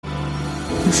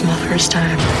This is my first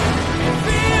time.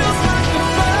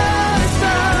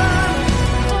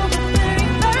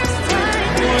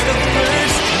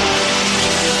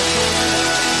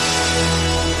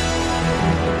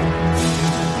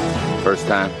 First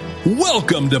time.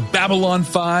 Welcome to Babylon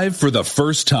 5 for the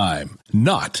first time,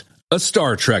 not a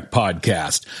Star Trek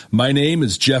podcast. My name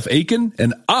is Jeff Aiken,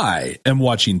 and I am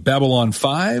watching Babylon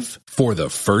 5 for the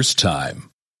first time.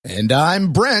 And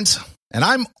I'm Brent, and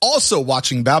I'm also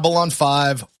watching Babylon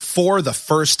 5 for the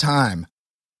first time.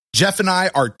 Jeff and I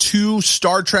are two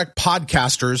Star Trek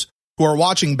podcasters who are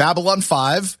watching Babylon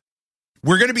 5.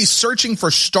 We're going to be searching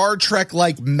for Star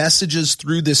Trek-like messages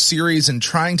through this series and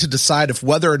trying to decide if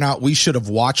whether or not we should have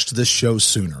watched this show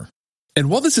sooner. And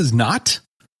while this is not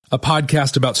a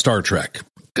podcast about Star Trek,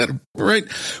 right?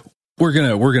 We're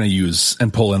gonna use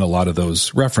and pull in a lot of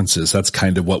those references. That's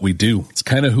kind of what we do. It's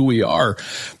kind of who we are.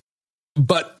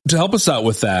 But to help us out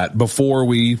with that, before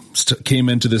we came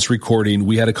into this recording,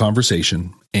 we had a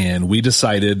conversation and we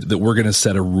decided that we're going to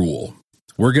set a rule.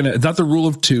 It's not the rule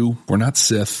of two. We're not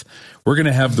Sith. We're going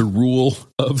to have the rule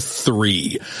of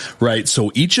three, right?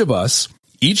 So each of us,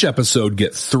 each episode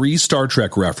get 3 Star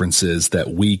Trek references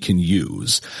that we can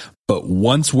use. But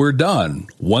once we're done,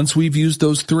 once we've used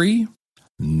those 3,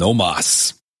 no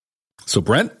mas. So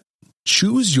Brent,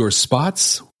 choose your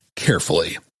spots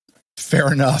carefully.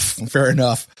 Fair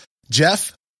enough.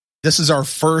 Jeff, this is our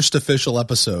first official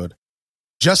episode.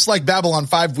 Just like Babylon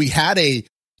 5, we had a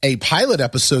pilot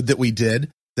episode that we did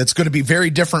that's going to be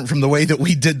very different from the way that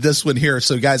we did this one here.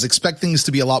 So guys, expect things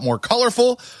to be a lot more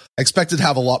colorful. Expect it to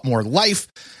have a lot more life.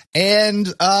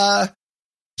 And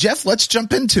Jeff, let's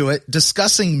jump into it,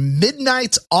 discussing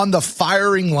Midnight on the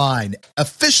Firing Line,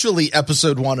 officially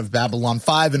episode 1 of Babylon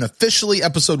 5 and officially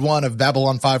episode 1 of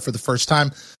Babylon 5 for the first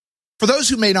time. For those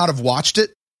who may not have watched it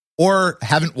or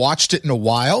haven't watched it in a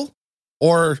while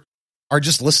or are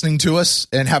just listening to us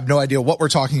and have no idea what we're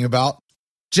talking about,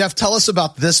 Jeff, tell us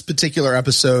about this particular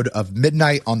episode of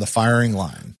Midnight on the Firing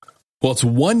Line. Well, it's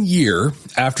 1 year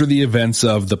after the events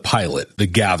of the pilot, The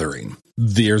Gathering.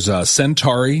 There's a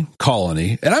Centauri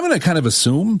colony, and I'm going to kind of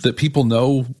assume that people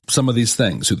know some of these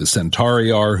things, who the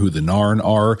Centauri are, who the Narn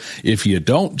are. If you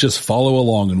don't, just follow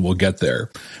along and we'll get there.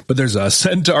 But there's a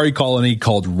Centauri colony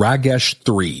called Ragesh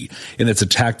 3, and it's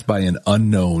attacked by an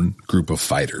unknown group of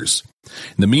fighters.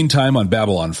 In the meantime, on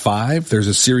Babylon 5, there's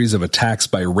a series of attacks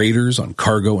by raiders on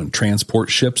cargo and transport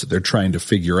ships that they're trying to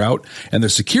figure out, and their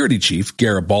security chief,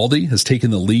 Garibaldi, has taken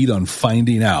the lead on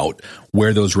finding out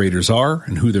where those raiders are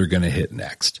and who they're going to hit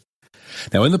next.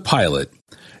 Now, in the pilot,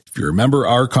 if you remember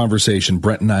our conversation,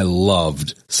 Brent and I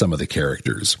loved some of the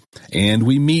characters, and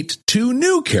we meet 2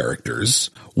 new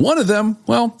characters. One of them,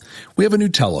 well, we have a new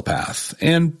telepath,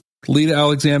 and Lita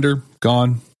Alexander,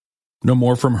 gone. No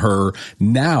more from her.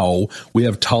 Now we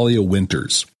have Talia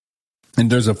Winters.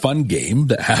 And there's a fun game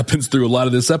that happens through a lot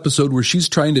of this episode where she's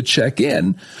trying to check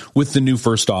in with the new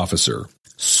first officer,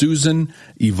 Susan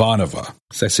Ivanova.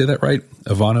 Did I say that right?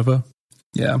 Ivanova?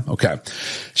 Yeah, okay.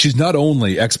 She's not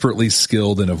only expertly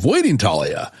skilled in avoiding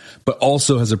Talia, but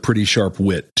also has a pretty sharp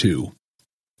wit too.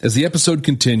 As the episode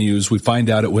continues, we find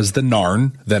out it was the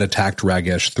Narn that attacked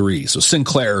Ragesh 3. So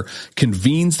Sinclair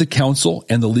convenes the Council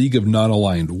and the League of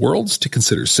Non-Aligned Worlds to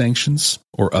consider sanctions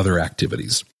or other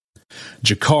activities.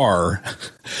 G'Kar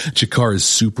is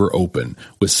super open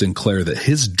with Sinclair that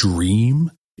his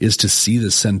dream is to see the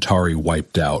Centauri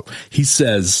wiped out. He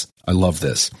says, I love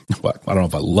this. Well, I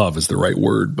don't know if love is the right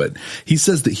word, but he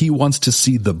says that he wants to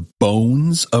see the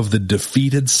bones of the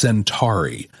defeated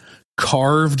Centauri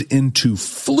carved into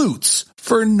flutes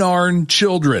for Narn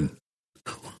children.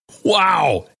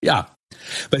 Wow. Yeah.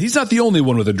 But he's not the only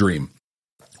one with a dream.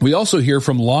 We also hear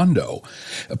from Londo.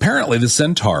 Apparently the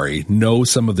Centauri know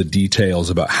some of the details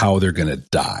about how they're going to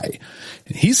die.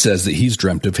 And he says that he's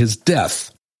dreamt of his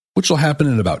death, which will happen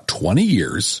in about 20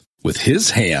 years with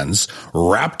his hands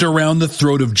wrapped around the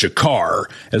throat of G'Kar,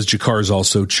 as G'Kar is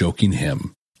also choking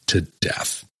him to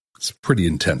death. It's pretty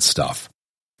intense stuff.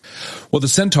 Well, the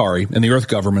Centauri and the Earth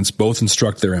governments both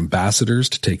instruct their ambassadors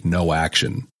to take no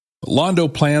action. But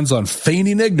Londo plans on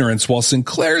feigning ignorance while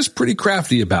Sinclair is pretty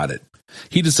crafty about it.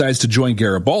 He decides to join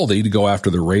Garibaldi to go after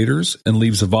the raiders and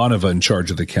leaves Ivanova in charge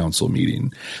of the council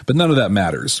meeting. But none of that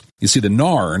matters. You see, the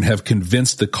Narn have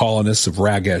convinced the colonists of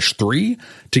Ragesh 3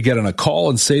 to get on a call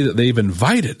and say that they've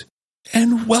invited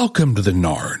and welcomed the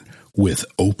Narn with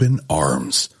open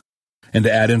arms. And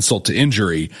to add insult to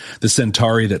injury, the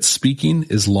Centauri that's speaking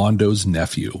is Londo's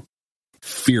nephew.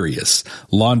 Furious,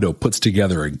 Londo puts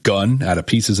together a gun out of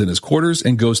pieces in his quarters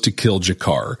and goes to kill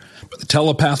G'Kar. But the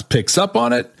telepath picks up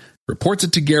on it, reports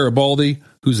it to Garibaldi,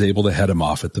 who's able to head him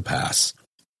off at the pass.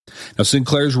 Now,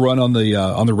 Sinclair's run on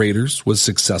the Raiders was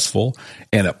successful,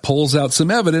 and it pulls out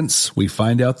some evidence. We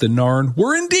find out the Narn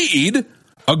were indeed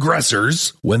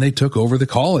aggressors when they took over the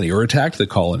colony or attacked the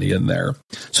colony in there.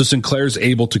 So Sinclair's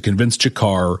able to convince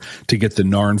G'Kar to get the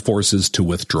Narn forces to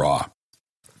withdraw.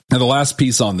 Now, the last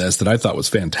piece on this that I thought was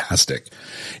fantastic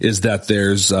is that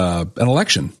there's an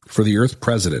election for the Earth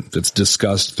president that's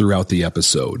discussed throughout the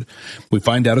episode. We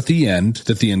find out at the end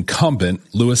that the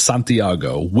incumbent, Luis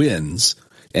Santiago, wins,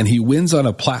 and he wins on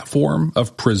a platform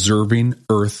of preserving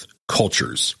Earth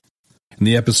cultures. And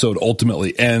the episode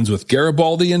ultimately ends with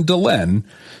Garibaldi and Delenn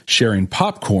sharing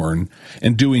popcorn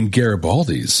and doing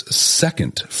Garibaldi's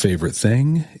second favorite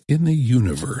thing in the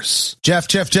universe. Jeff.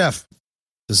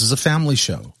 This is a family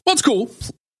show. Well, it's cool.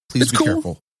 Please be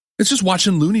careful. It's just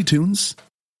watching Looney Tunes.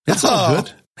 It's all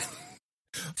good.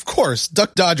 Of course,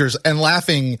 Duck Dodgers and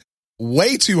laughing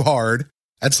way too hard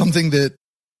at something that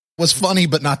was funny,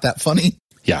 but not that funny.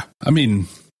 Yeah. I mean,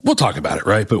 we'll talk about it,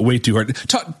 right? But way too hard.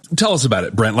 Tell us about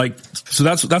it, Brent. Like, so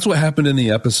that's what happened in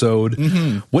the episode.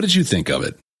 Mm-hmm. What did you think of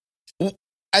it? Well,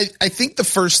 I think the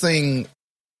first thing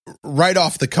right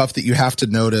off the cuff that you have to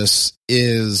notice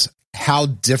is how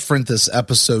different this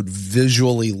episode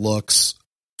visually looks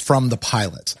from the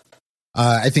pilot.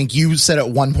 I think you said at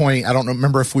one point, I don't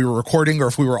remember if we were recording or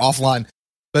if we were offline,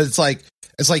 but it's like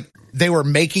they were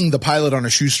making the pilot on a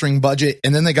shoestring budget,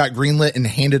 and then they got greenlit and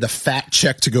handed a fat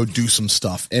check to go do some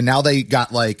stuff. And now they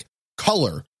got like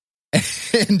color,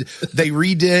 and they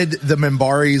redid the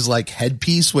Minbari's like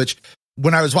headpiece, which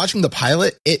when I was watching the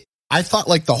pilot, I thought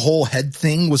like the whole head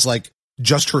thing was like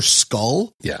just her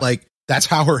skull. Yeah. Like that's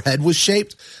how her head was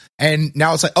shaped. And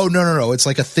now it's like, oh, no. It's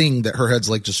like a thing that her head's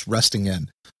like just resting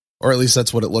in. Or at least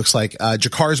that's what it looks like.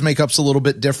 G'Kar's makeup's a little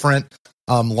bit different.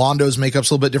 Londo's makeup's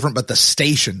a little bit different, but the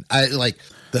station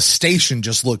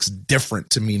just looks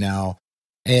different to me now.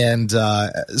 And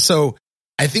so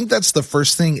I think that's the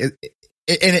first thing. And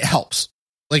it helps.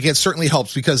 Like it certainly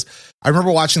helps, because I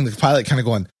remember watching the pilot kind of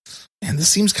going, man, this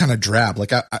seems kind of drab.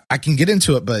 Like I can get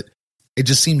into it, but it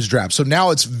just seems drab. So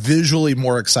now it's visually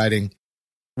more exciting,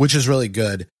 which is really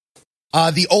good.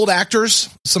 The old actors,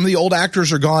 some of the old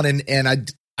actors are gone,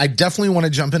 and I definitely want to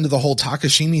jump into the whole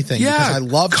Takashimi thing, because I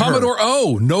loved Commodore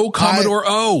her. Commodore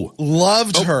O.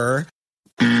 Loved her.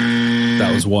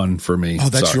 That was one for me. Oh,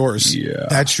 that's yours. Yeah.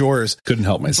 That's yours. Couldn't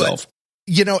help myself.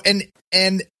 But,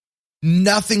 and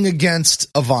nothing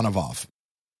against Ivanova.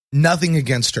 Nothing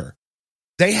against her.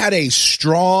 They had a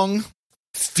strong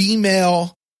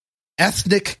female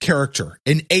ethnic character,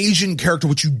 an Asian character,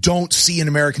 which you don't see in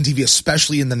American TV,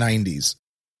 especially in the 90s.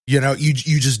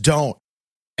 You just don't.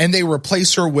 And they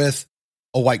replace her with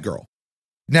a white girl.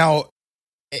 Now,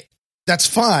 that's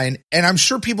fine. And I'm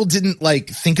sure people didn't like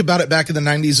think about it back in the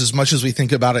 90s as much as we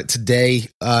think about it today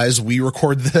as we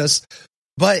record this.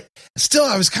 But still,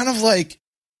 I was kind of like,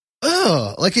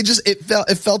 like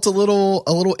it felt a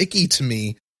little icky to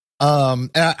me.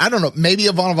 And I don't know, maybe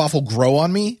Ivanova will grow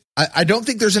on me. I don't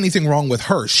think there's anything wrong with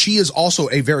her. She is also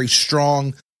a very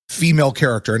strong female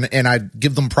character, and I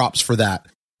give them props for that,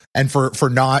 and for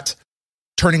not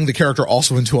turning the character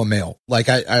also into a male. Like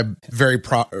I'm very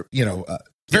proper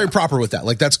with that.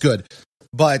 Like that's good.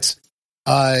 But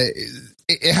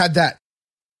it had that.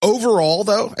 Overall,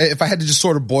 though, if I had to just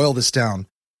sort of boil this down,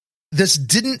 this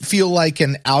didn't feel like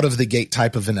an out of the gate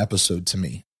type of an episode to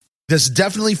me. This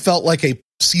definitely felt like a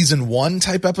season 1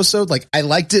 type episode. Like I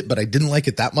liked it, but I didn't like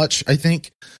it that much, I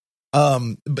think.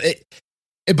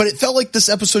 But it felt like this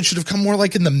episode should have come more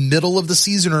like in the middle of the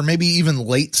season, or maybe even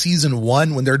late season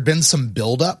 1, when there'd been some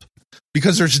buildup,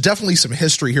 because there's definitely some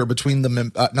history here between not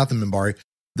the Minbari,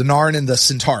 the Narn and the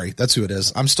Centauri. That's who it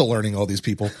is. I'm still learning all these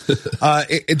people.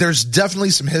 There's definitely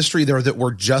some history there that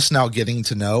we're just now getting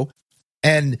to know.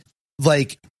 And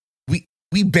like,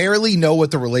 we barely know what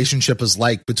the relationship is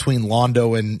like between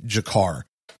Londo and G'Kar.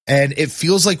 And it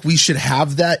feels like we should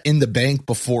have that in the bank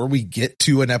before we get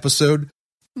to an episode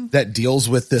that deals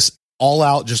with this all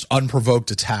out, just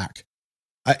unprovoked attack.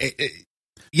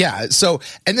 So,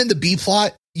 and then the B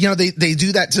plot, they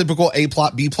do that typical A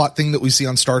plot, B plot thing that we see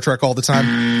on Star Trek all the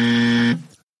time.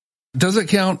 Does it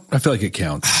count? I feel like it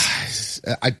counts.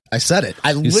 I said it.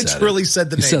 I literally said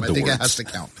the name. I think it has to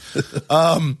count.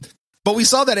 But we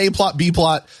saw that A plot, B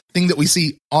plot thing that we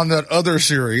see on that other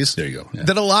series. There you go. Yeah.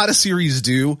 That a lot of series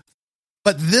do.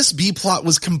 But this B plot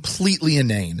was completely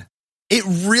inane. It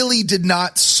really did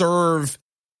not serve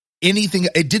anything.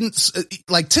 It didn't,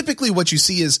 like, typically what you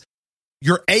see is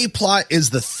your A plot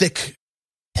is the thick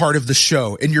part of the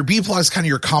show, and your B plot is kind of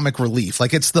your comic relief.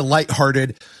 Like, it's the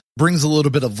lighthearted, brings a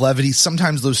little bit of levity.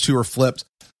 Sometimes those two are flipped.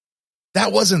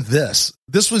 that wasn't this.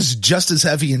 This was just as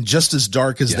heavy and just as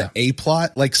dark as the A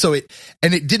plot. Like, so it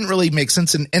didn't really make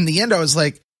sense. And in the end, I was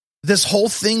like, this whole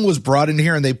thing was brought in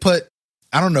here and they put,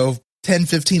 I don't know, 10,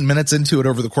 15 minutes into it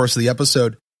over the course of the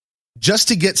episode just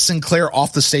to get Sinclair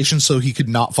off the station so he could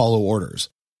not follow orders.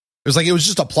 It was like, it was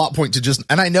just a plot point to just,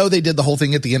 and I know they did the whole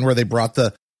thing at the end where they brought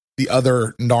the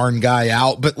other Narn guy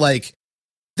out, but like,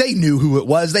 they knew who it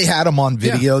was. They had him on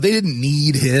video. They didn't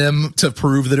need him to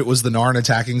prove that it was the Narn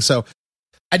attacking. So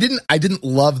I didn't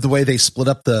love the way they split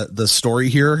up the story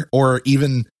here, or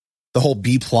even the whole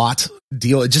B plot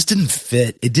deal. It just didn't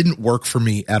fit. It didn't work for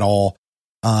me at all.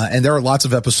 And there are lots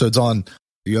of episodes on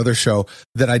the other show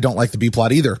that I don't like the B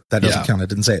plot either. That doesn't count. I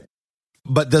didn't say it,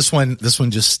 but this one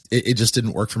just, it just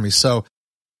didn't work for me. So,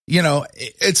 you know,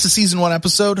 it's a season 1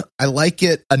 episode. I like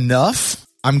it enough.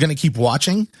 I'm going to keep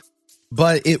watching,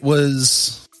 but it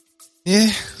was,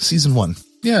 season 1.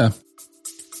 Yeah.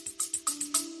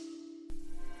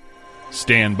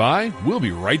 Stand by. We'll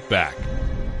be right back.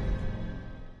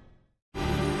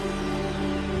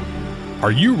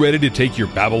 Are you ready to take your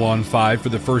Babylon 5 for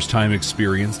the first time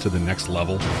experience to the next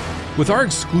level? With our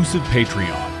exclusive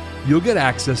Patreon, you'll get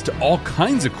access to all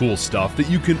kinds of cool stuff that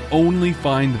you can only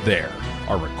find there.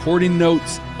 Our recording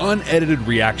notes, unedited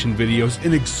reaction videos,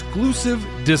 an exclusive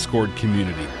Discord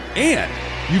community. And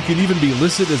you can even be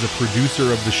listed as a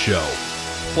producer of the show.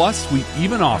 Plus, we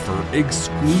even offer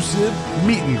exclusive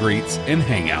meet and greets and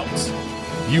hangouts.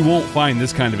 You won't find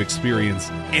this kind of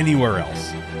experience anywhere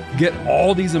else. Get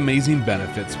all these amazing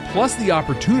benefits, plus the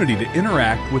opportunity to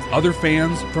interact with other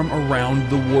fans from around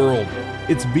the world.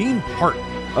 It's being part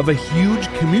of a huge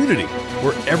community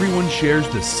where everyone shares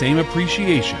the same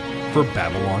appreciation for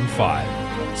Babylon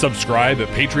 5. Subscribe at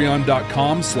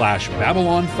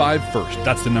patreon.com/Babylon5First.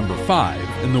 That's the number 5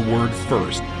 and the word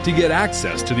first to get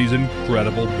access to these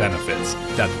incredible benefits.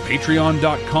 That's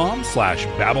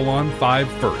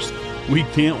patreon.com/Babylon5First. We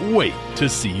can't wait to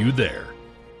see you there.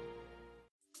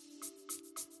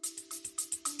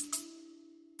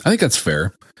 I think that's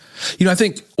fair. You know, I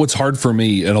think what's hard for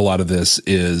me in a lot of this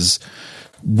is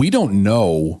we don't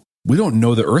know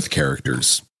the Earth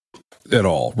characters at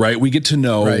all, right? We get to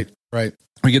know, right.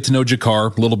 We get to know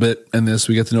G'Kar a little bit in this.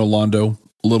 We get to know Londo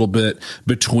a little bit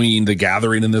between the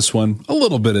Gathering and this one, a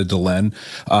little bit of Delenn.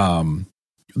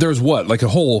 There's like a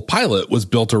whole pilot was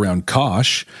built around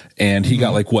Kosh, and he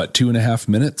got 2.5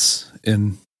 minutes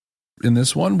in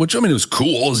this one, which, I mean, it was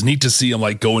cool. It was neat to see him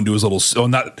like go into his little,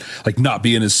 not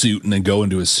be in his suit and then go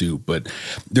into his suit. But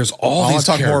there's all these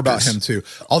I'll talk more about him too.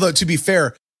 Although, to be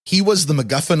fair, he was the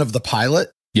MacGuffin of the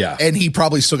pilot. Yeah. And he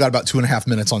probably still got about 2.5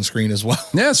 minutes on screen as well.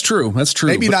 Yeah, that's true. That's true.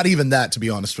 Maybe not even that, to be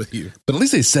honest with you. But at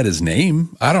least they said his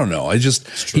name. I don't know. He just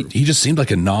seemed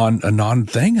like a non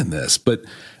thing in this. But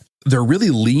they're really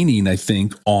leaning, I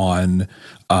think, on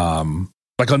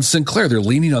on Sinclair. They're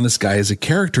leaning on this guy as a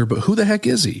character, but who the heck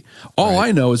is he? All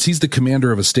I know is he's the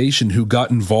commander of a station who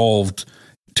got involved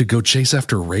to go chase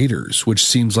after raiders, which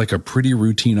seems like a pretty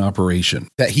routine operation.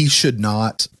 That he should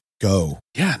not go.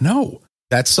 Yeah, no.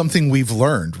 That's something we've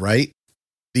learned, right?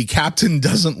 The captain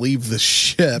doesn't leave the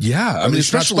ship. Yeah, I mean,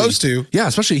 he's not supposed to. Yeah,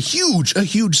 especially a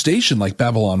huge station like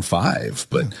Babylon 5.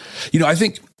 But, you know, I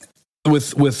think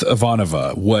with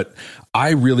Ivanova, what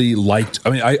I really liked, I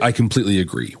mean, I completely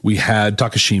agree. We had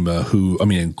Takashima, who, I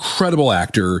mean, incredible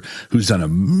actor who's done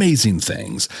amazing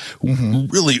things, who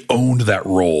really owned that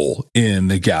role in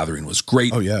The Gathering, was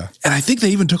great. Oh, yeah. And I think they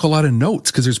even took a lot of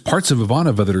notes because there's parts of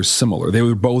Ivanova that are similar. They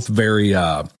were both very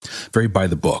by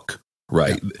the book,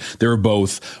 right? Yeah. They were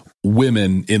both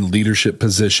women in leadership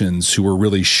positions who were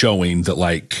really showing that,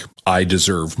 like, I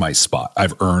deserve my spot.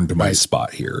 I've earned my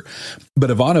spot here.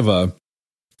 But Ivanova,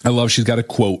 I love, she's got a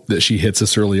quote that she hits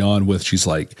us early on with. She's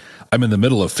like, I'm in the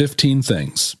middle of 15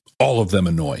 things, all of them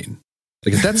annoying.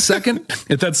 Like at that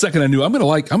second, I knew I'm going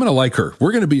to like her.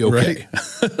 We're going to be okay.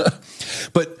 Right.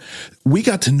 But we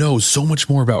got to know so much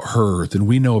more about her than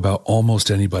we know about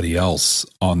almost anybody else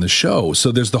on the show.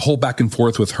 So there's the whole back and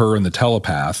forth with her and the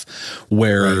telepath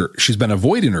where she's been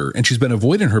avoiding her, and she's been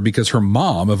avoiding her because her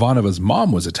mom, Ivanova's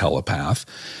mom, was a telepath.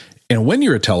 And when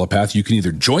you're a telepath, you can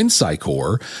either join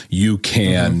Psychor, you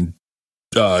can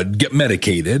get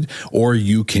medicated, or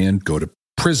you can go to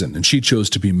prison. And she chose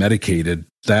to be medicated.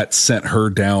 That sent her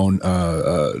down,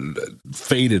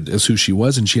 faded as who she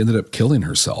was, and she ended up killing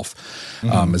herself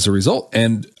as a result.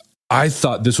 And I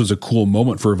thought this was a cool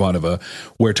moment for Ivanova,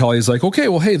 where Talia's like, okay,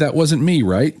 well, hey, that wasn't me,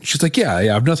 right? She's like, yeah, I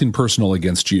have nothing personal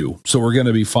against you, so we're going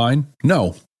to be fine.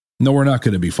 No, we're not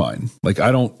going to be fine. Like,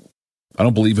 I don't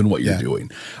believe in what you're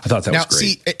doing. I thought that was great.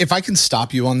 See, if I can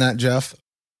stop you on that, Jeff,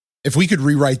 if we could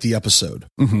rewrite the episode,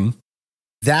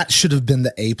 that should have been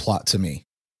the A plot to me.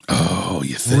 Oh, Oh,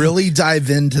 you think? Really dive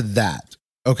into that.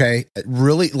 Okay.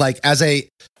 Really, like, okay,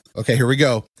 here we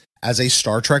go. As a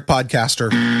Star Trek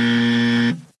podcaster,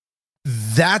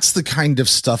 that's the kind of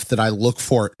stuff that I look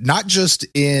for, not just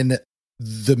in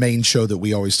the main show that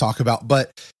we always talk about,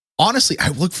 but honestly, I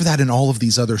look for that in all of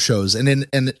these other shows.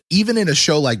 And even in a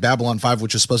show like Babylon 5,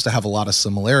 which is supposed to have a lot of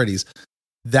similarities,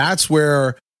 that's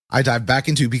where I dive back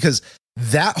into, because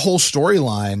that whole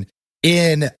storyline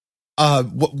in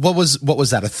what was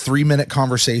that, a 3-minute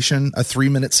conversation, a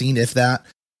 3-minute scene, if that,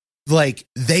 like,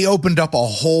 they opened up a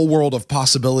whole world of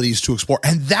possibilities to explore.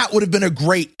 And that would have been a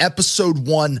great episode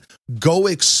 1. Go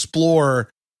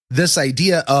explore this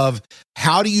idea of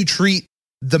how do you treat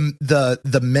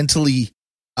the mentally,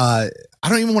 I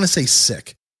don't even want to say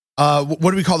sick. What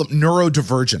do we call them?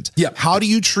 Neurodivergent. Yeah. How do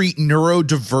you treat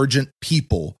neurodivergent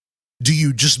people? Do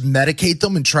you just medicate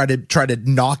them and try to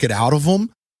knock it out of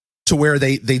them to where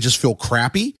they just feel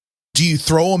crappy? Do you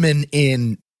throw them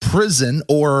in prison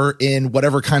or in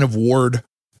whatever kind of ward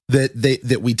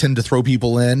that we tend to throw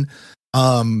people in?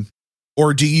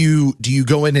 Or do you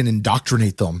go in and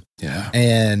indoctrinate them? Yeah.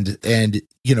 And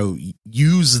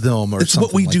use them, or it's something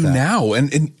what we like do that. now.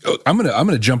 And I'm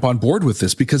gonna jump on board with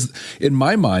this, because in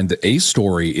my mind, the A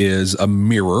story is a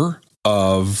mirror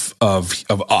of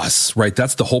us, right?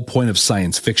 That's the whole point of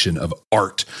science fiction, of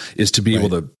art, is to be able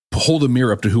to hold a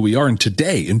mirror up to who we are. And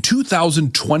today, in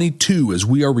 2022, as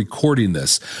we are recording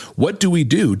this, what do we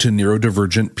do to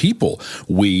neurodivergent people?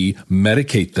 We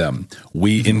medicate them,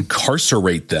 we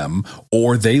incarcerate them,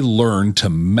 or they learn to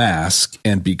mask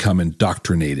and become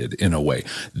indoctrinated in a way.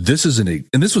 This is and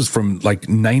this was from like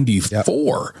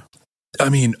 94. Yep. I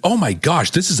mean, oh my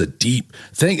gosh, this is a deep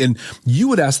thing. And you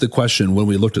would ask the question when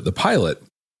we looked at the pilot,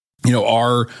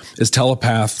 is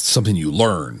telepath something you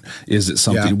learn? Is it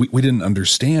something we didn't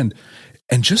understand?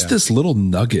 And just this little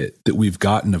nugget that we've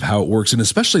gotten of how it works, and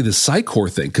especially the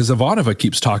Psychor thing, because Ivanova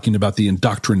keeps talking about the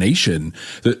indoctrination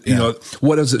that,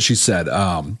 what is it she said?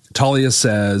 Talia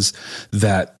says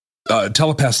that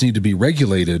telepaths need to be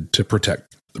regulated to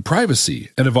protect the privacy.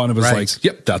 And Ivanova's like,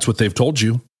 yep, that's what they've told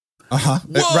you. Uh-huh.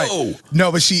 Whoa. Right.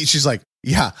 No, but she's like,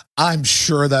 yeah, I'm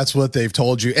sure that's what they've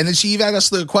told you. And then she even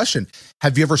asked the question,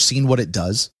 have you ever seen what it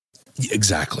does?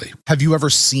 Exactly. Have you ever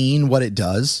seen what it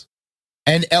does?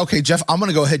 And okay, Jeff, I'm going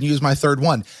to go ahead and use my third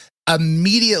one.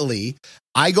 Immediately,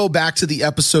 I go back to the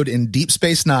episode in Deep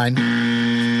Space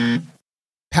Nine,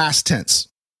 past tense,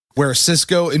 where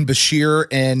Sisko and Bashir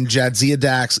and Jadzia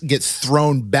Dax get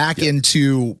thrown back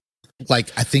into,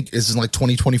 like, I think is in like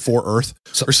 2024 Earth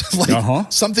or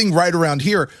something, something right around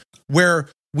here, where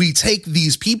we take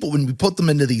these people and we put them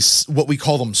into these, what we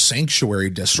call them, sanctuary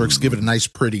districts, give it a nice,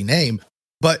 pretty name.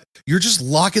 But you're just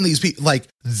locking these people, like,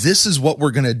 this is what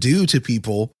we're going to do to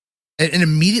people. And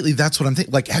immediately that's what I'm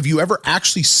thinking. Like, have you ever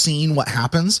actually seen what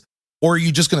happens? Or are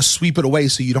you just going to sweep it away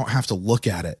so you don't have to look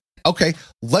at it? Okay,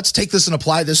 let's take this and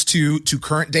apply this to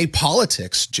current day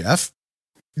politics, Jeff.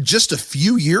 Just a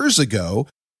few years ago,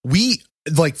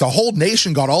 the whole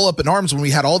nation got all up in arms when we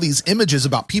had all these images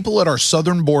about people at our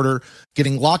southern border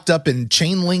getting locked up in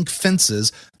chain link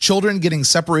fences, children getting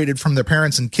separated from their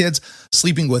parents, and kids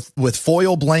sleeping with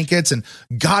foil blankets, and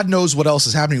God knows what else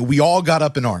is happening. We all got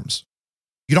up in arms.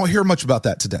 You don't hear much about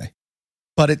that today,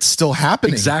 but it's still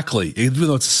happening. Exactly. Even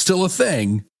though it's still a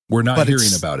thing, we're not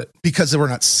hearing about it because we're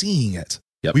not seeing it.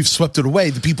 Yep. We've swept it away.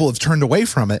 The people have turned away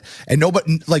from it, and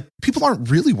people aren't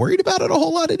really worried about it a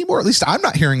whole lot anymore. At least I'm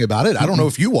not hearing about it. I don't know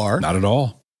if you are. Not at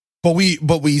all. But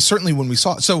we certainly, when we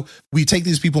saw it, so we take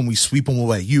these people and we sweep them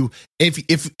away.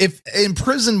 If in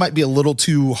prison might be a little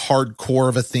too hardcore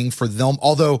of a thing for them,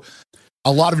 although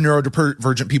a lot of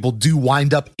neurodivergent people do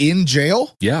wind up in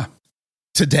jail. Yeah.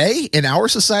 Today in our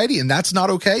society, and that's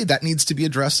not okay. That needs to be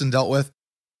addressed and dealt with.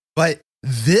 But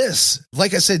this,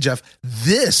 like I said, Jeff,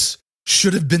 this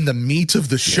should have been the meat of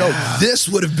the show. Yeah. This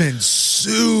would have been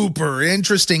super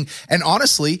interesting. And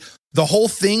honestly, the whole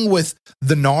thing with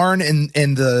the Narn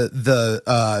and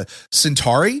the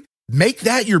Centauri, make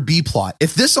that your B plot.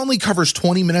 If this only covers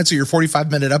 20 minutes of your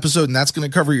 45-minute episode, and that's going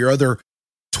to cover your other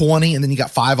 20, and then you got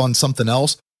 5 on something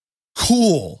else,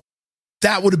 cool.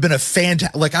 That would have been a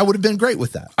fantastic, I would have been great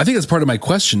with that. I think that's part of my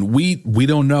question. We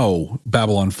don't know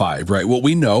Babylon 5, right? What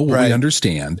we know, what we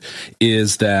understand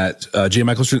is that J.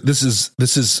 Michael Stern, this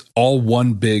is all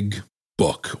one big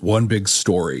book, one big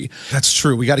story. That's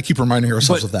true. We got to keep reminding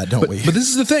ourselves of that, don't we? But this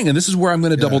is the thing, and this is where I'm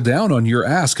going to double down on your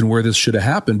ask and where this should have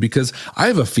happened, because I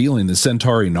have a feeling the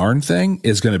Centauri Narn thing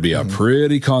is going to be a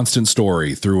pretty constant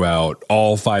story throughout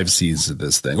all 5 seasons of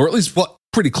this thing, or at least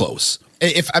pretty close.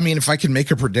 If I can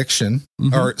make a prediction,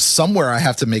 or somewhere I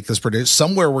have to make this prediction,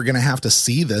 somewhere we're going to have to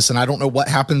see this. And I don't know what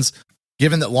happens,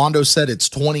 given that Londo said it's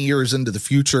 20 years into the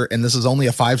future and this is only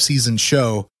a 5-season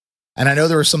show. And I know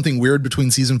there was something weird between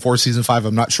season 4, season 5.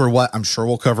 I'm not sure what. I'm sure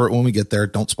we'll cover it when we get there.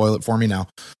 Don't spoil it for me now.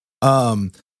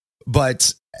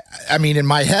 But I mean, in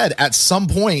my head, at some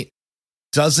point,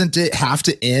 doesn't it have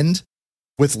to end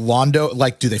with Londo?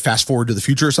 Like, do they fast forward to the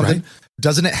future or something? Right.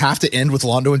 Doesn't it have to end with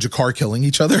Londo and Jakar killing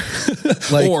each other?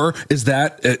 Like, or is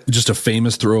that just a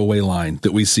famous throwaway line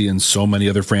that we see in so many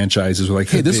other franchises? We're like,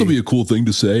 hey, this will be a cool thing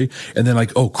to say. And then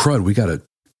like, oh, crud, we got to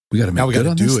make good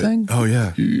on this thing. Oh,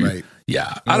 yeah. Right.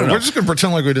 Yeah. I don't know. We're just going to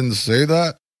pretend like we didn't say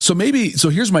that. So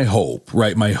here's my hope,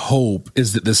 right? My hope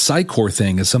is that the Psychor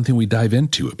thing is something we dive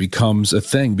into. It becomes a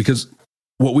thing, because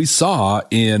what we saw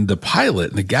in the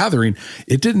pilot and the gathering,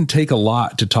 it didn't take a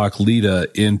lot to talk Lita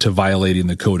into violating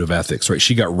the code of ethics, right?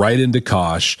 She got right into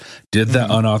Kosh, did that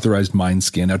unauthorized mind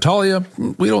scan. Now, Talia,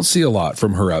 we don't see a lot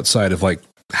from her outside of like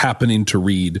happening to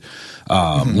read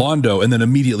Londo and then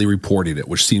immediately reporting it,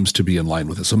 which seems to be in line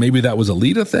with it. So maybe that was a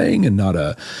Lita thing and not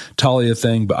a Talia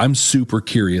thing, but I'm super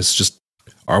curious. Just,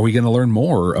 are we going to learn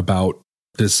more about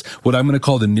this, what I'm going to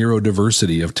call the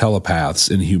neurodiversity of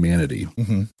telepaths in humanity?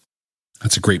 Mm-hmm.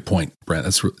 That's a great point, Brent.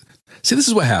 See, this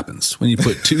is what happens when you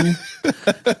put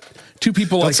two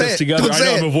people like us together. I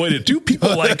know I've avoided two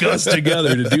people like us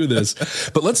together to do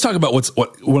this. But let's talk about what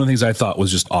one of the things I thought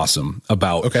was just awesome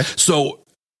about. Okay. So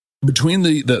between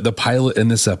the pilot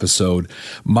and this episode,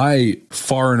 my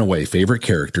far and away favorite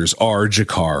characters are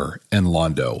Jakar and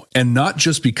Londo. And not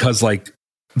just because like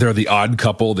they're the odd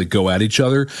couple that go at each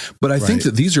other, but I think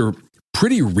that these are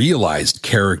pretty realized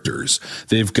characters.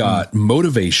 They've got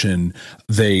motivation.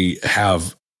 They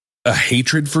have a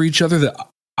hatred for each other that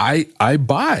I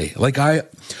buy. Like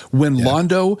when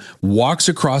Londo walks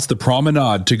across the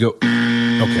promenade to go,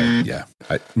 okay, yeah,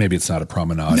 maybe it's not a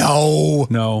promenade. No.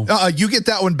 You get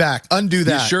that one back. Undo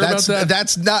that. You sure about that?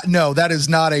 That's not. No, that is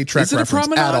not a Trek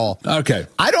reference at all. Okay,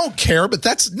 I don't care, but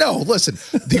listen.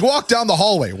 They walk down the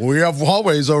hallway. Well, we have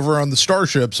hallways over on the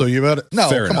starship, so you better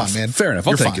come on, man. Fair enough.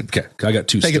 I'll take it. Okay, I got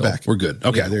two. Take it back. We're good.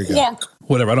 Okay, there you go. Walk.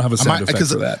 Whatever. I don't have a sound effect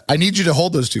for that. I need you to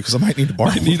hold those two because I might need to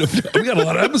borrow. We got a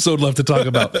lot of episode left to talk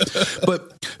about.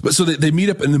 But so they meet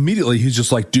up, and immediately he's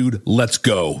just like, dude, let's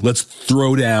go. Let's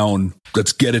throw down.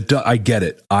 Let's get it done. I get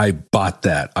it. I bought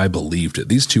that. I believed it.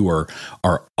 These two are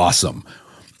awesome.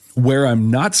 Where I'm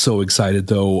not so excited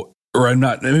though, or I'm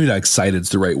not, maybe not excited is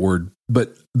the right word,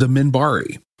 but the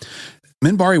Minbari.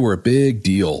 Minbari were a big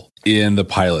deal in the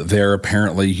pilot. They're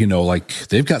apparently, like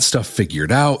they've got stuff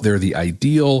figured out. They're the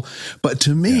ideal. But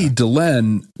to me,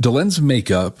 Delen's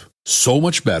makeup, so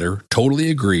much better.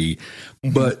 Totally agree.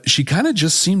 Mm-hmm. But she kind of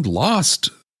just seemed lost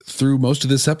through most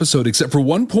of this episode, except for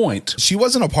one point. She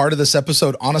wasn't a part of this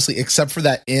episode, honestly, except for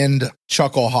that end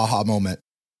chuckle haha moment.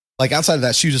 Like outside of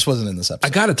that, she just wasn't in this episode.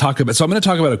 I got to talk about, so I'm going to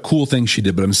talk about a cool thing she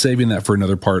did, but I'm saving that for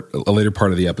a later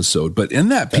part of the episode. But in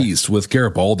that piece with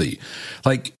Garibaldi,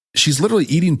 like she's literally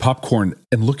eating popcorn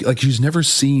and looking like she's never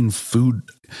seen food.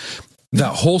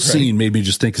 That whole scene made me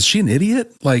just think, is she an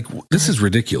idiot? Like, this is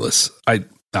ridiculous. I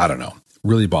don't know.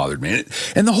 Really bothered me.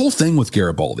 And the whole thing with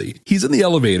Garibaldi, he's in the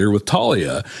elevator with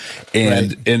Talia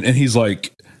and he's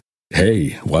like,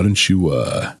 hey, why don't you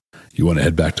want to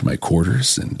head back to my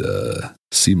quarters and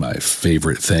see my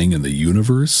favorite thing in the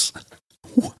universe?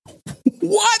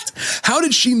 What? How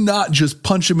did she not just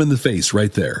punch him in the face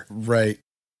right there? Right.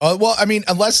 Well, I mean,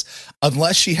 unless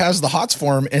she has the hots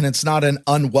for him and it's not an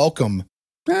unwelcome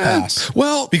pass.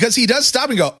 Well, because he does stop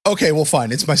and go, okay, well,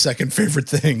 fine. It's my second favorite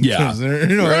thing. Yeah.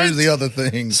 Here's the other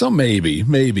thing. So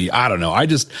maybe, I don't know. I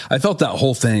felt that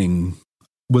whole thing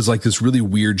was like this really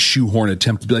weird shoehorn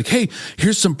attempt to be like, hey,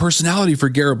 here's some personality for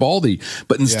Garibaldi.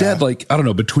 But instead, like, I don't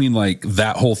know, between like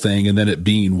that whole thing and then it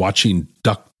being watching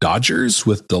Duck Dodgers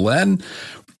with Delen,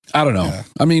 I don't know. Yeah.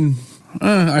 I mean,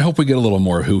 I hope we get a little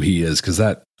more of who he is, because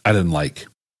that I didn't like.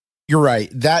 You're right.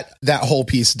 That whole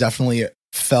piece definitely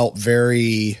felt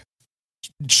very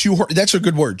shoehorn. That's a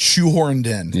good word. Shoehorned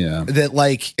in. Yeah. That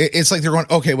like, it's like they're going,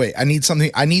 okay, wait, I need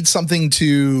something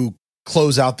to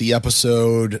close out the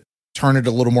episode, turn it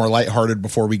a little more lighthearted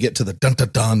before we get to the dun dun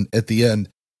dun at the end.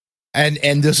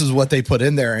 And this is what they put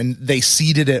in there, and they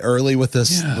seeded it early with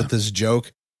this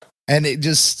joke. And it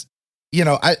just,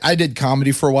 I did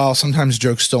comedy for a while. Sometimes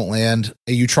jokes don't land.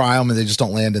 You try them and they just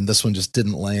don't land. And this one just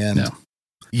didn't land,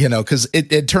 because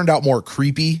it turned out more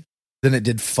creepy than it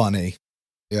did funny.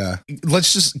 Yeah.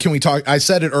 Can we talk? I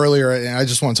said it earlier and I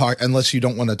just want to talk, unless you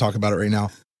don't want to talk about it right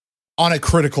now. On a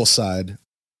critical side,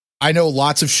 I know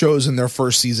lots of shows in their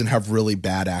first season have really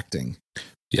bad acting.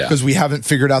 Yeah. Because we haven't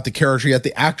figured out the character yet.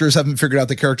 The actors haven't figured out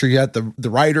the character yet. The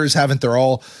writers haven't. They're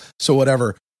all so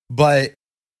whatever. But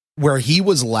where he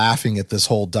was laughing at this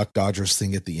whole Duck Dodgers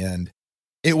thing at the end,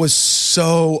 It was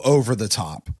so over the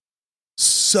top.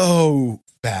 So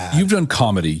bad. You've done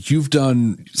comedy. You've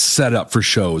done setup for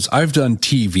shows. I've done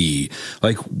TV.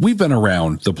 Like, we've been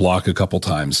around the block a couple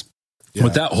times. Yeah.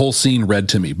 What that whole scene read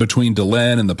to me, between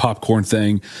Delenn and the popcorn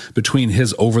thing, between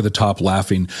his over the top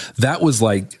laughing, that was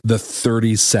like the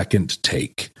 30-second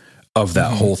take of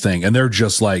that whole thing. And they're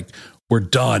just like, we're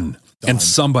done. And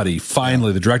somebody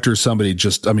finally, the director, somebody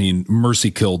just, I mean,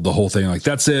 mercy killed the whole thing. Like,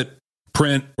 that's it.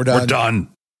 Print. We're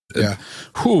done. Yeah.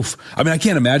 Oof. I mean, I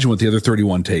can't imagine what the other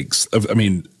 31 takes of, I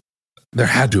mean, there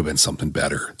had to have been something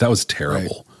better. That was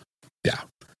terrible. Right. Yeah.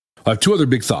 I have two other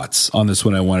big thoughts on this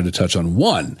one I wanted to touch on.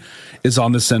 One is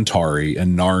on the Centauri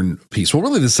and Narn piece. Well,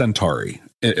 really the Centauri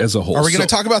as a whole. Are we going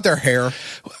to talk about their hair?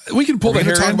 We can pull the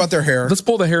hair. Talk about their hair. Let's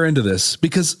pull the hair into this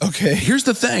because here's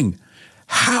the thing.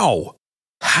 How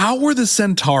were the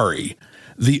Centauri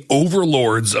the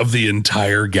overlords of the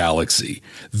entire galaxy?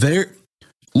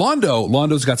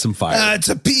 Londo's got some fire. It's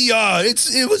a PR.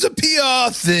 It was a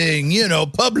PR thing,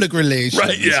 public relations.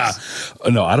 Right, yeah.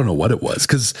 No, I don't know what it was,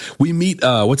 because we meet,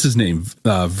 what's his name?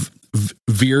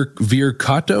 Vir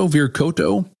Koto?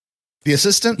 The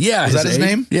assistant? Yeah. Is that his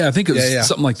name? Yeah, I think it was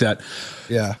something like that.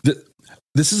 Yeah.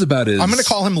 This is about his... I'm going to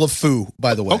call him LeFou,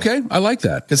 by the way. Okay, I like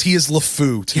that. Because he is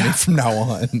LeFou to me from now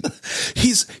on.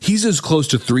 He's as close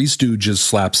to Three Stooges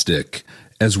slapstick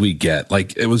as we get.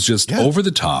 Like, it was just over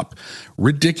the top,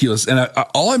 ridiculous. And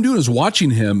all I'm doing is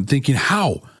watching him thinking,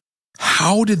 how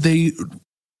did they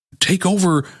take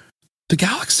over the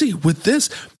galaxy with this?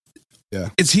 Yeah.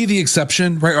 Is he the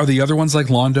exception, right? Are the other ones like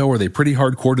Londo? Are they pretty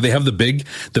hardcore? Do they have the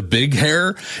big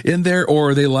hair in there?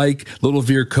 Or are they like little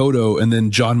Vir Koto and then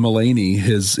John Mulaney,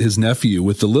 his nephew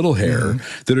with the little hair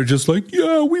that are just like,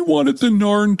 yeah, we wanted the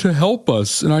Narn to help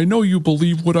us. And I know you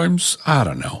believe what I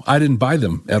don't know. I didn't buy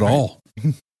them at all.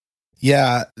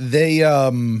 Yeah, they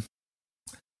I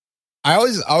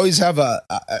always have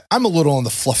I'm a little on the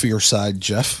fluffier side,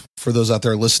 Jeff, for those out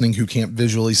there listening who can't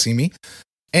visually see me.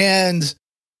 And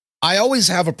I always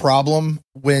have a problem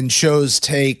when shows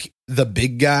take the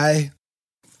big guy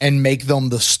and make them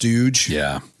the stooge.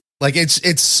 Yeah. Like,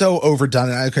 it's so overdone.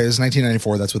 Okay, it's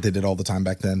 1994, that's what they did all the time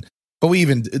back then. But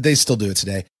they still do it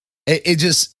today. It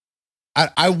just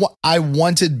I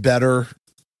wanted better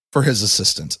for his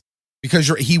assistant, because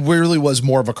he really was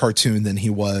more of a cartoon than he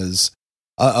was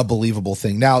a believable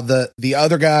thing. Now, the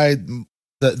other guy,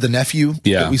 the nephew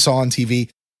that we saw on TV,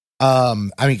 I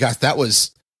mean, gosh, that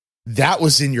was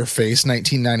in your face,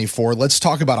 1994. Let's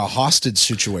talk about a hostage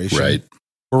situation, right?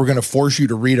 Where we're going to force you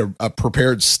to read a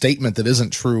prepared statement that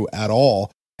isn't true at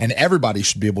all, and everybody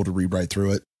should be able to read right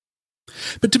through it.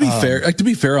 But to be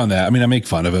fair on that, I mean, I make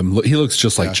fun of him. He looks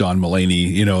just like John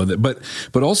Mulaney,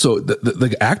 but also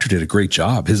the actor did a great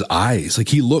job. His eyes, like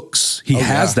he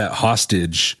has that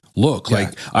hostage look. Yeah.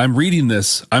 Like, I'm reading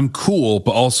this, I'm cool,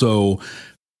 but also,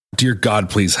 dear God,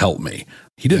 please help me.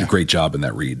 He did a great job in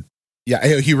that read.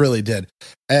 Yeah, he really did.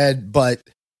 But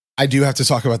I do have to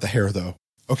talk about the hair though.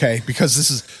 Okay. Because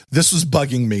this was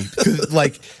bugging me.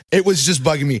 Like, it was just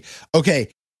bugging me. Okay.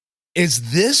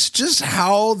 Is this just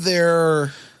how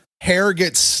their hair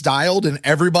gets styled and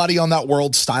everybody on that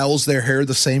world styles their hair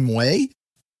the same way?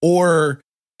 Or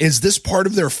is this part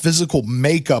of their physical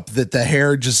makeup that the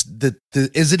hair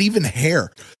is it even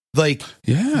hair? Like,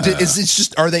 is it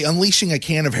just, are they unleashing a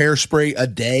can of hairspray a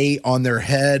day on their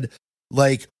head?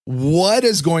 Like, what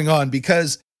is going on?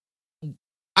 Because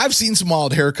I've seen some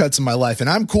wild haircuts in my life, and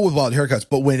I'm cool with wild haircuts,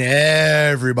 but when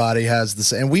everybody has the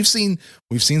same, and we've seen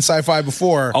sci-fi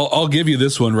before. I'll give you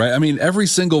this one, right? I mean, every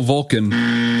single Vulcan,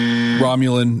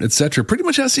 Romulan, etc., pretty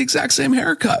much has the exact same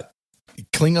haircut.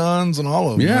 Klingons and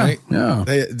all of them, right? Yeah.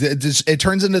 It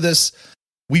turns into this,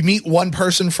 we meet one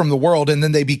person from the world, and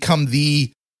then they become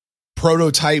the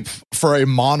prototype for a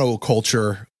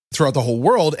monoculture throughout the whole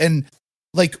world. And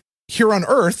like, here on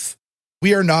Earth,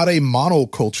 we are not a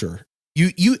monoculture.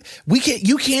 You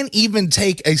can't even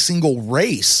take a single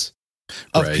race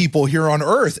of people here on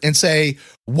Earth and say,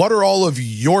 what are all of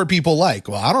your people like?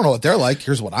 Well, I don't know what they're like.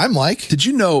 Here's what I'm like. Did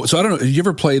you know? So I don't know. Did you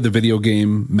ever play the video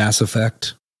game Mass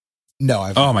Effect?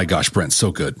 No, oh my gosh, Brent,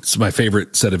 so good. It's my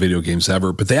favorite set of video games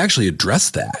ever, but they actually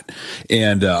address that.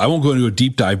 And I won't go into a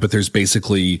deep dive, but there's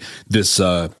basically this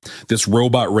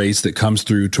robot race that comes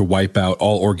through to wipe out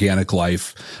all organic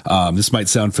life. This might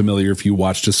sound familiar if you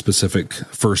watched a specific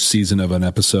first season of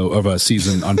a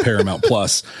season on Paramount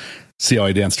Plus. See how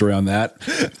I danced around that?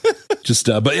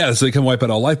 But yeah, so they can wipe out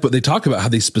all life. But they talk about how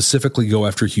they specifically go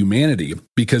after humanity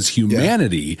because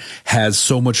humanity has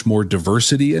so much more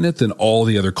diversity in it than all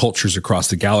the other cultures across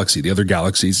the galaxy. The other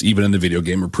galaxies, even in the video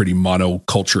game, are pretty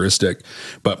monoculturistic.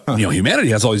 But humanity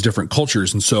has all these different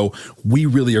cultures, and so we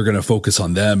really are going to focus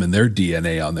on them and their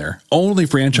DNA on there. Only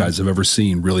franchise I've ever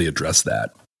seen really address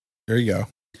that. There you go.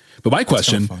 But my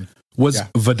question was: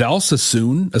 Vidal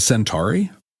Sassoon a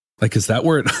Centauri? Like, is that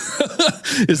where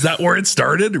it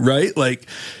started? Right? Like,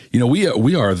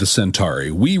 we are the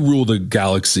Centauri. We rule the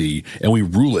galaxy, and we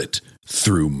rule it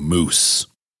through moose.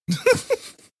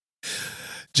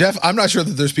 Jeff, I'm not sure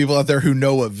that there's people out there who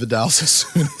know what Vidal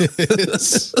Sassoon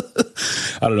is.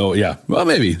 I don't know. Yeah. Well,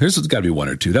 maybe there's got to be one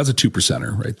or two. That's a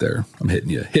 2%er right there. I'm hitting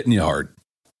you hard.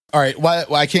 All right.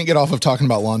 Well, I can't get off of talking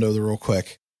about Londo real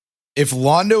quick. If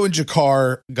Londo and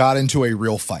Jakar got into a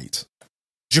real fight,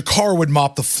 Jakar would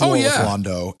mop the floor with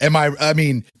Londo.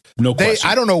 No question.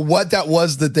 I don't know what that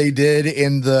was that they did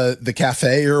in the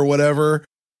cafe or whatever,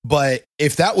 but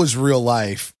if that was real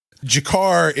life,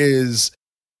 Jakar is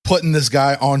putting this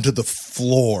guy onto the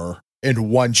floor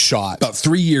in one shot. About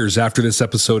 3 years after this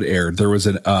episode aired, there was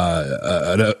an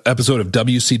episode of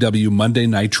WCW Monday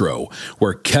Nitro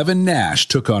where Kevin Nash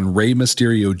took on Rey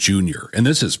Mysterio Jr. And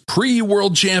this is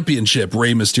pre-World Championship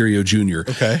Rey Mysterio Jr.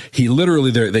 Okay. He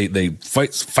literally, they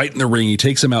fight in the ring. He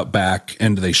takes him out back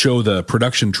and they show the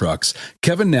production trucks.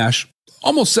 Kevin Nash,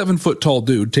 almost 7 foot tall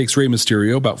dude, takes Rey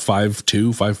Mysterio, about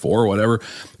 5'2", 5'4", whatever,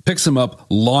 picks him up,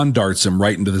 lawn darts him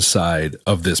right into the side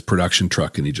of this production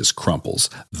truck, and he just crumples.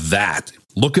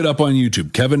 Look it up on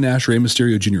YouTube. Kevin Nash, Rey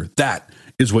Mysterio Jr. That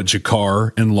is what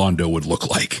Jakar and Londo would look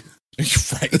like.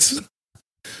 Right.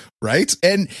 Right.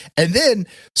 And then,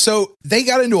 so they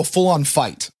got into a full-on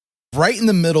fight right in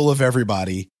the middle of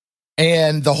everybody.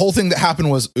 And the whole thing that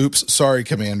happened was, oops, sorry,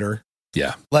 Commander.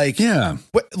 Yeah.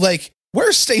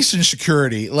 Where's station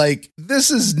security? Like,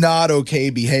 this is not okay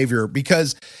behavior,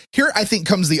 because here I think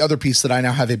comes the other piece that I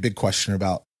now have a big question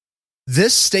about.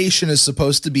 This station is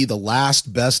supposed to be the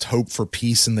last best hope for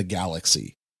peace in the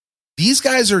galaxy. These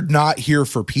guys are not here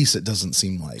for peace, it doesn't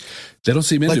seem like. They don't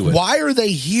seem into it. Why are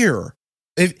they here?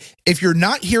 If you're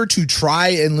not here to try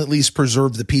and at least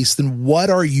preserve the peace, then what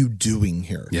are you doing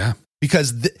here? Yeah.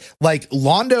 Because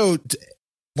Londo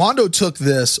took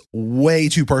this way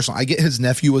too personal. I get his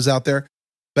nephew was out there,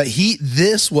 but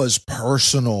this was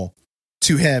personal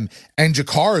to him. And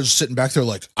Jakar is sitting back there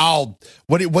like,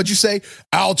 what'd you say?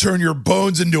 I'll turn your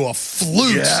bones into a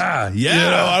flute.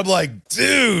 Yeah. I'm like,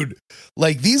 dude,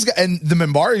 like these guys, and the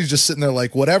Minbari is just sitting there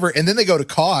like, whatever. And then they go to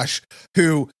Kosh,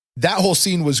 who that whole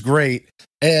scene was great.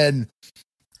 And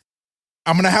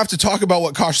I'm going to have to talk about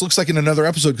what Kosh looks like in another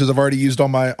episode, because I've already used all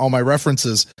my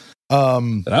references.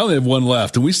 And I only have one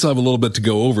left, and we still have a little bit to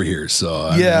go over here. So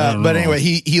but anyway,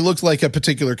 he looked like a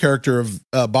particular character of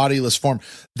bodiless form.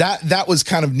 That was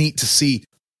kind of neat to see.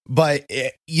 But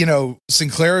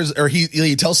Sinclair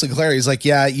he tells Sinclair, he's like,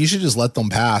 yeah, you should just let them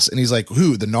pass. And he's like,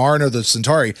 who, the Narn or the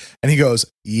Centauri? And he goes,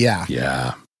 yeah.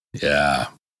 And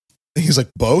he's like,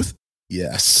 both.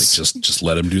 Yes. Like just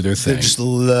let them do their thing. Just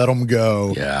let them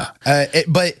go. Yeah.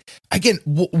 But again,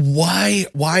 why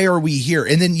are we here?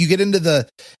 And then you get into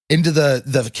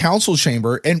the council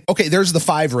chamber, and okay, there's the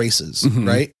 5 races,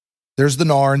 right? There's the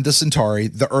Narn, the Centauri,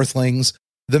 the Earthlings,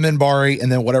 the Minbari, and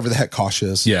then whatever the heck Kosh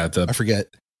is. Yeah. I forget.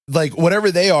 Like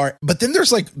whatever they are, but then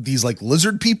there's like these like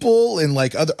lizard people and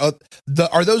like other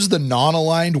are those the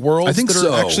non-aligned worlds I think that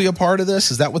so. Are actually a part of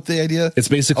this? Is that what the idea? It's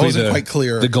basically quite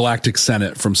clear. The Galactic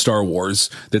Senate from Star Wars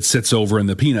that sits over in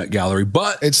the peanut gallery,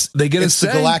 but they get the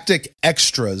Galactic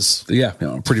Extras. Yeah,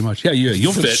 pretty much. Yeah,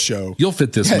 you'll fit. Show. You'll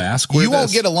fit this mask. You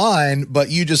won't get a line, but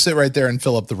you just sit right there and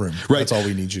fill up the room. Right. That's all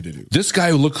we need you to do. This guy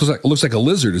who looks like a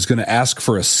lizard is going to ask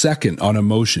for a second on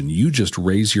emotion. You just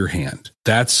raise your hand.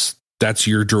 That's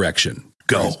your direction.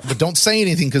 Go. But don't say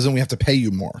anything, because then we have to pay you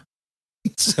more.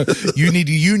 So you need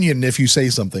a union if you say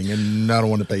something, and I don't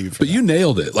want to pay you for that. But you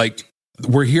nailed it. Like,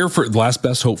 we're here for the last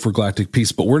best hope for galactic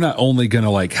peace, but we're not only going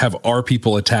to like have our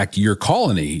people attack your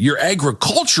colony, your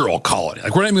agricultural colony.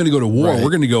 Like, we're not even going to go to war. Right. We're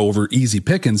going to go over easy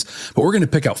pickings, but we're going to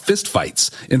pick out fist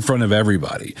fights in front of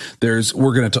everybody.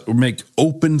 We're going to make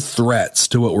open threats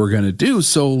to what we're going to do.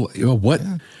 So,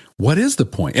 what is the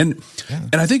point? And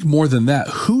I think more than that,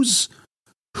 who's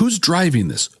driving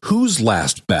this? Whose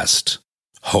last best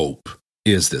hope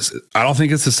is this? I don't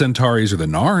think it's the Centauris or the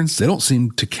Narns. They don't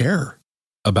seem to care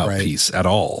about peace at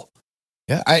all.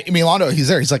 Yeah. I mean, Londo, he's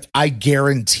there. He's like, I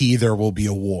guarantee there will be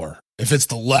a war. If it's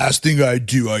the last thing I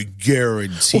do, I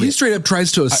guarantee. Well, he straight up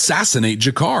tries to assassinate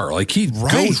Jakar. Like, he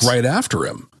goes right after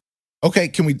him. Okay,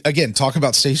 can we again talk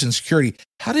about station security?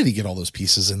 How did he get all those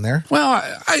pieces in there? Well,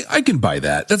 I can buy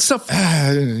that. That stuff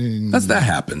that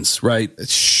happens, right?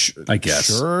 I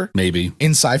guess. Sure. Maybe.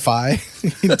 In sci-fi, in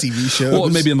TV shows. Well,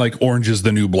 maybe in like Orange is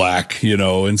the New Black,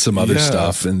 and some other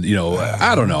stuff. And,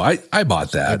 I don't know. I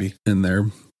bought that in there.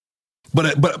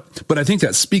 But I think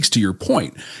that speaks to your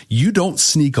point. You don't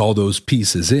sneak all those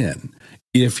pieces in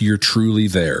if you're truly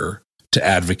there to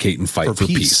advocate and fight for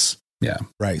peace. Yeah.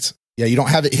 Right. Yeah, you don't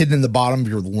have it hidden in the bottom of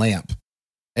your lamp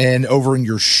and over in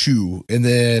your shoe and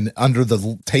then under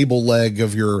the table leg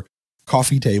of your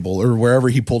coffee table or wherever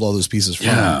he pulled all those pieces from.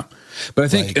 Yeah. But I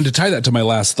think, and to tie that to my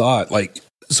last thought,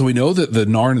 so we know that the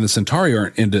Narn and the Centauri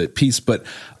aren't into peace, but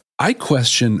I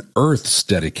question Earth's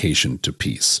dedication to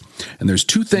peace. And there's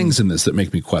two things in this that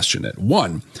make me question it.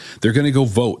 One, they're going to go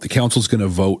vote. The council's going to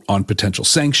vote on potential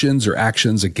sanctions or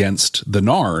actions against the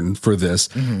Narn for this.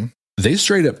 Mm-hmm. They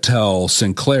straight up tell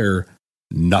Sinclair,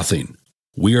 nothing.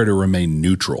 We are to remain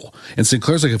neutral. And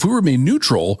Sinclair's like, if we remain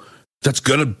neutral, that's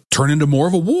going to turn into more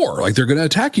of a war. Like they're going to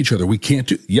attack each other. We can't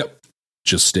do,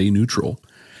 just stay neutral.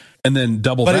 And then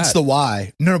but it's the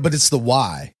why. No, but it's the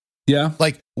why. Yeah.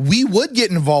 Like we would get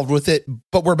involved with it,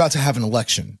 but we're about to have an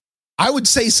election. I would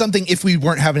say something if we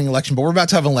weren't having an election, but we're about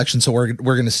to have an election. So we're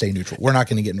going to stay neutral. We're not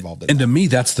going to get involved in it. And to me,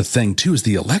 that's the thing too, is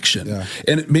the election. Yeah.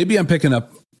 And maybe I'm picking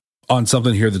up on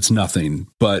something here that's nothing,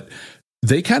 but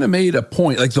they kind of made a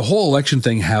point, like the whole election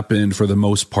thing happened for the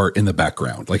most part in the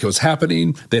background. Like it was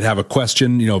happening. They'd have a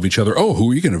question, of each other. Oh,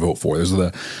 who are you going to vote for? There's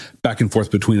the back and forth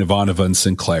between Ivanova and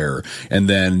Sinclair. And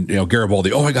then,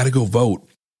 Garibaldi, I got to go vote.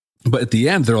 But at the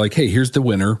end, they're like, hey, here's the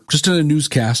winner, just in a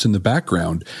newscast in the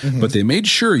background. Mm-hmm. But they made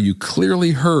sure you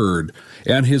clearly heard,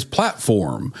 and his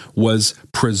platform was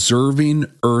preserving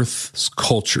Earth's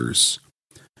cultures.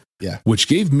 Yeah. Which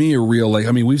gave me a real,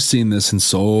 we've seen this in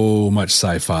so much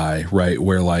sci-fi, right?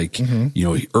 Where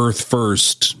Earth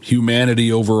first,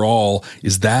 humanity overall.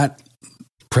 Is that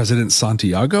President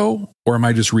Santiago, or am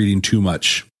I just reading too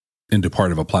much into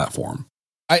part of a platform?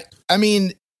 I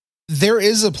mean, there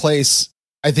is a place,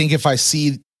 I think if I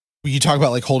see, you talk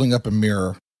about holding up a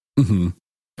mirror, mm-hmm.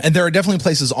 and there are definitely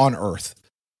places on Earth.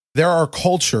 There are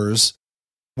cultures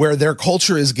where their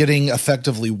culture is getting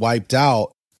effectively wiped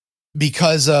out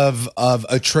because of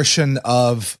attrition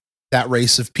of that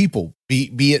race of people,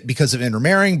 be it because of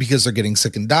intermarrying, because they're getting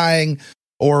sick and dying,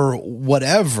 or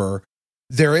whatever.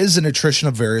 There is an attrition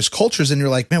of various cultures, and you're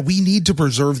like, man, we need to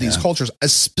preserve these cultures.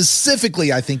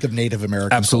 Specifically, I think of Native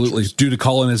American Absolutely. cultures. Due to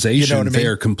colonization, they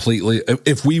are completely,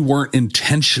 if we weren't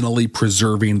intentionally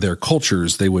preserving their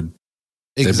cultures, they'd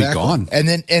be gone.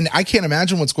 And I can't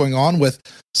imagine what's going on with,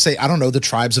 say, I don't know, the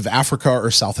tribes of Africa or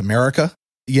South America.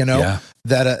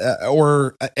 That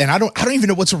and I don't even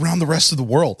know what's around the rest of the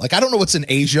world. I don't know what's in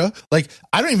Asia.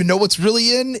 I don't even know what's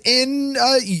really in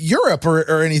Europe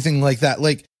or anything like that.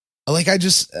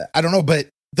 I don't know, but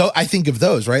though I think of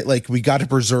those, right? We got to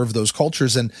preserve those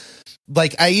cultures. And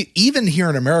I even here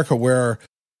in America where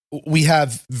we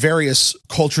have various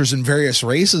cultures and various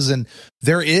races, and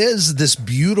there is this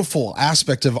beautiful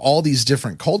aspect of all these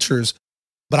different cultures.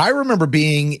 But I remember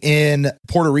being in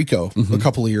Puerto Rico mm-hmm. a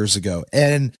couple of years ago,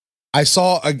 and I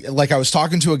saw I was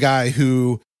talking to a guy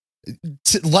who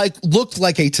looked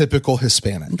like a typical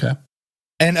Hispanic. Okay.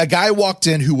 And a guy walked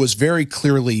in who was very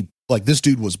clearly this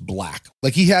dude was black.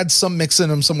 He had some mix in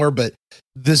him somewhere, but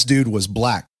this dude was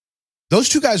black. Those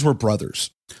two guys were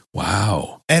brothers.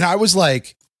 Wow. And I was I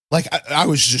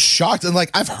was just shocked. And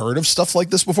I've heard of stuff like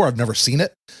this before. I've never seen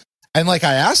it. And I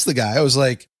asked the guy, I was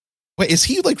like, wait, is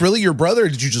he really your brother? Or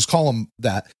did you just call him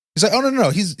that? He's like, oh, no,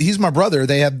 he's my brother.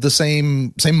 They have the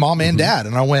same mom and dad.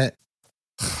 And I went,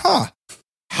 how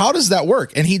does that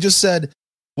work? And he just said,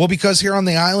 well, because here on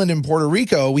the island in Puerto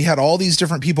Rico, we had all these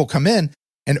different people come in.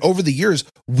 And over the years,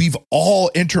 we've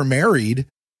all intermarried.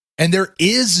 And there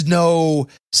is no,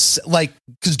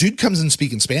 because dude comes in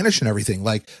speaking Spanish and everything.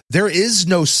 There is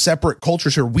no separate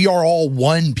cultures here. We are all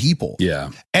one people.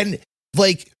 Yeah. And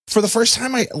for the first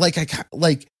time,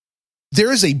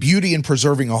 there is a beauty in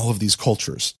preserving all of these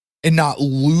cultures and not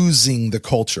losing the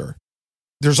culture.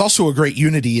 There's also a great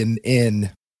unity in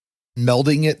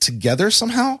melding it together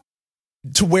somehow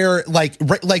to where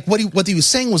what he was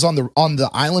saying was on the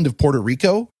island of Puerto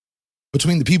Rico,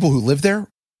 between the people who live there,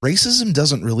 racism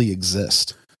doesn't really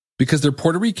exist. Because they're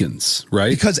Puerto Ricans, right?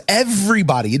 Because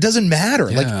everybody, it doesn't matter.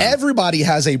 Yeah. Everybody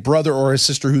has a brother or a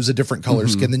sister who's a different color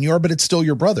mm-hmm. skin than you are, but it's still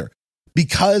your brother.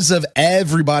 Because of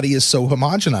everybody is so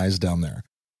homogenized down there.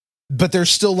 But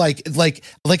there's still I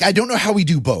don't know how we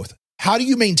do both. How do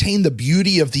you maintain the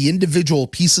beauty of the individual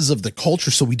pieces of the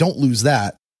culture so we don't lose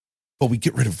that? but we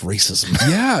get rid of racism.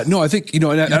 Yeah, no, I think, and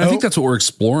I think that's what we're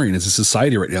exploring as a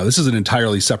society right now. This is an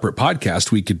entirely separate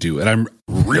podcast we could do, and I'm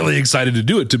really excited to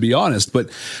do it, to be honest. But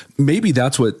maybe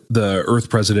that's what the Earth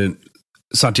President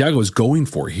Santiago is going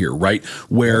for here, right?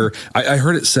 Where I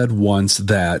heard it said once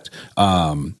that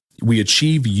we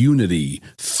achieve unity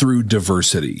through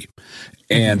diversity.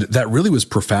 And that really was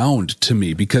profound to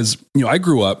me because, I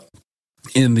grew up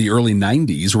in the early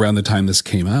 90s, around the time this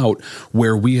came out,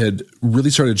 where we had really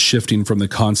started shifting from the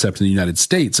concept in the United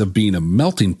States of being a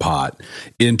melting pot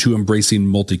into embracing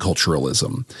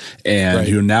multiculturalism.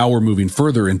 And now we're moving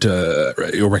further into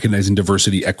recognizing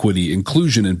diversity, equity,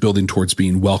 inclusion, and building towards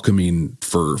being welcoming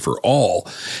for all.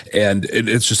 And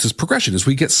it's just this progression as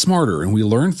we get smarter and we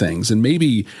learn things. And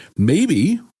maybe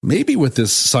with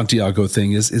this Santiago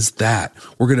thing is that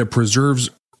we're going to preserve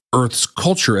Earth's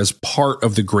culture as part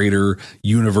of the greater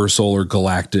universal or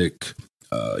galactic,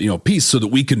 piece, so that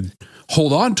we can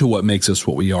hold on to what makes us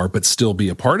what we are, but still be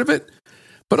a part of it.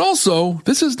 But also,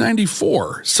 this is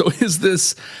 94. So is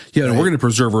this, we're going to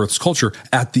preserve Earth's culture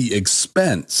at the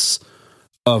expense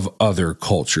of other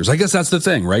cultures. I guess that's the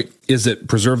thing, right? Is it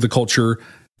preserve the culture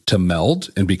to meld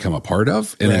and become a part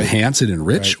of and enhance and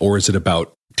enrich, or is it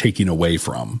about taking away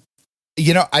from?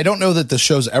 I don't know that the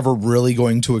show's ever really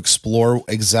going to explore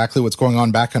exactly what's going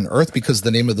on back on Earth because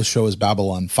the name of the show is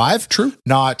Babylon 5. True.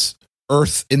 Not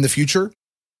Earth in the future.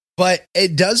 But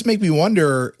it does make me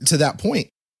wonder, to that point,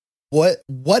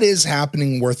 what is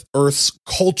happening with Earth's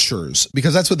cultures?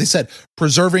 Because that's what they said,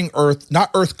 preserving Earth, not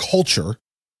Earth culture,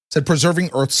 said preserving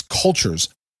Earth's cultures.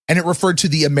 And it referred to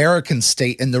the American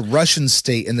state and the Russian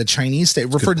state and the Chinese state.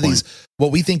 It referred to these,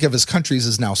 what we think of as countries,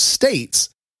 as now states.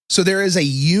 So there is a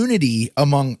unity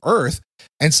among Earth.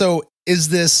 And so is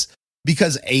this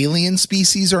because alien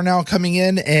species are now coming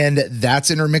in and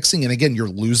that's intermixing? And again, you're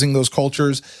losing those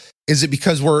cultures. Is it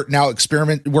because we're now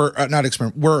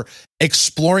we're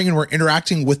exploring and we're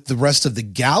interacting with the rest of the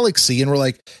galaxy? And we're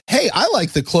like, hey, I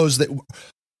like the clothes that...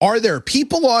 Are there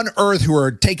people on Earth who are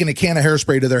taking a can of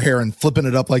hairspray to their hair and flipping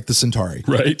it up like the Centauri?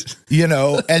 Right.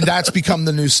 And that's become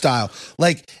the new style.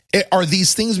 Like, are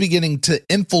these things beginning to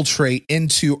infiltrate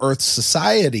into Earth's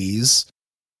societies,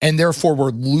 and therefore we're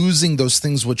losing those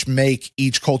things which make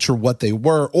each culture what they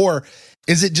were? Or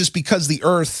is it just because the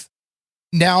Earth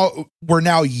we're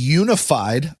now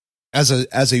unified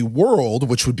as a world,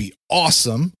 which would be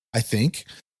awesome, I think.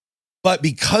 But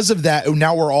because of that,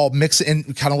 now we're all mixing,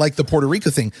 kind of like the Puerto Rico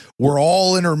thing. We're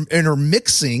all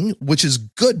intermixing, which is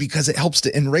good because it helps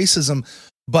to end racism.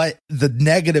 But the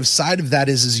negative side of that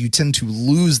is you tend to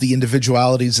lose the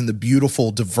individualities and the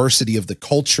beautiful diversity of the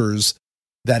cultures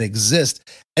that exist.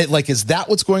 Is that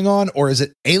what's going on? Or is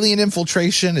it alien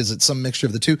infiltration? Is it some mixture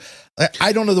of the two?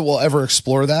 I don't know that we'll ever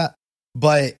explore that,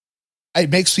 but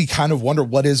it makes me kind of wonder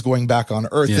what is going back on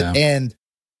Earth. Yeah. And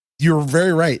you're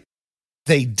very right.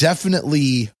 They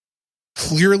definitely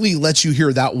clearly let you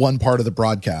hear that one part of the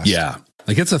broadcast. Yeah.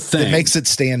 Like it's a thing. It makes it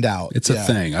stand out. It's a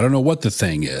thing. I don't know what the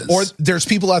thing is. Or there's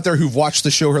people out there who've watched the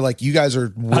show who are like, you guys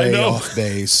are way off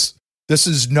base. This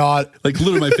is not... Like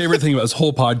literally my favorite thing about this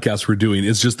whole podcast we're doing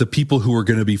is just the people who are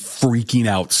going to be freaking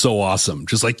out so awesome.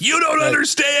 Just like, you don't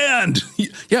understand.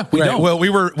 Yeah, we don't. Well, we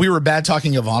were bad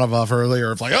talking Ivanova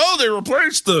earlier of like, they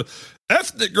replaced the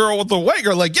ethnic girl with the white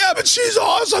girl. Like, yeah, but she's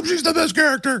awesome. She's the best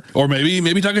character. Or maybe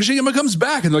Takashima comes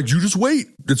back and like, you just wait.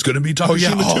 It's going to be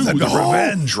Takashima too. The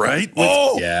revenge, right?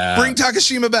 Bring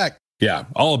Takashima back. Yeah,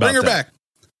 all about Bring her back.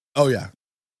 Oh, yeah.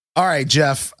 All right,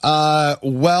 Jeff.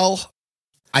 Well,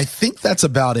 I think that's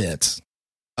about it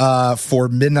for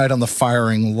Midnight on the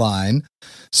Firing Line.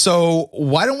 So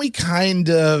why don't we kind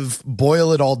of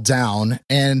boil it all down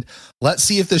and let's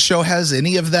see if the show has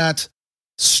any of that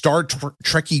Star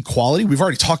Trek-y quality. We've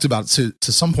already talked about it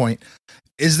to some point.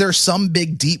 Is there some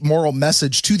big, deep moral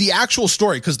message to the actual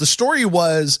story? Because the story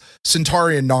was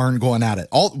Centauri and Narn going at it.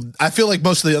 I feel like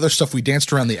most of the other stuff we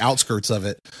danced around the outskirts of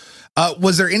it.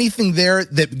 Was there anything there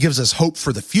that gives us hope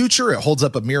for the future? It holds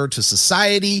up a mirror to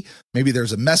society. Maybe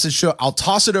there's a message to it. I'll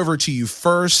toss it over to you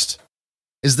first.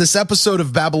 Is this episode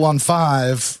of Babylon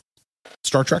 5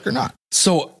 Star Trek or not?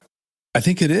 So I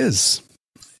think it is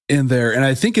in there. And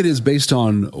I think it is based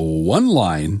on one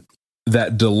line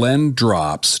that Delenn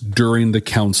drops during the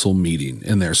council meeting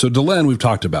in there. So Delenn, we've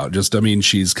talked about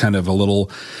she's kind of a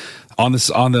little on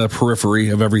the periphery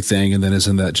of everything, and then is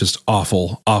in that just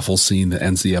awful scene that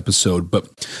ends the episode. But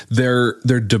they're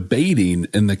debating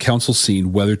in the council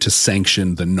scene whether to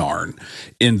sanction the Narn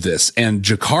in this, and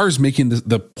Jakar's making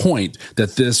the point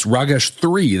that this Ragash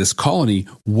 3, this colony,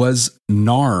 was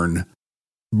Narn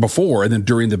before, and then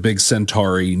during the big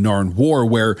Centauri-Narn war,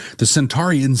 where the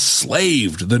Centauri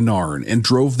enslaved the Narn and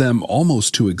drove them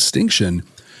almost to extinction.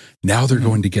 Now they're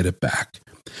going to get it back.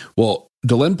 Well,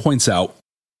 Delenn points out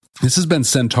this has been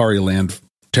Centauri land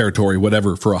territory,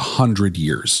 whatever, for 100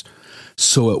 years.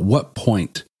 So at what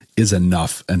point is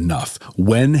enough enough?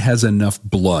 When has enough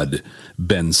blood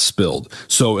been spilled?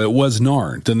 So it was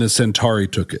Narn, then the Centauri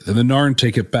took it, then the Narn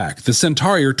take it back. The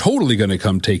Centauri are totally going to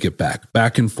come take it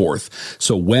back and forth.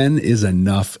 So when is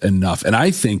enough enough? And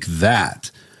I think that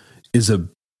is a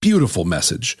beautiful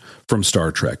message from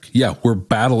Star Trek. Yeah, we're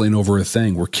battling over a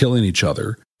thing. We're killing each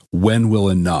other. When will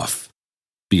enough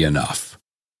be enough?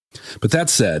 But that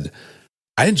said,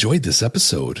 I enjoyed this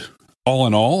episode. All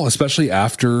in all, especially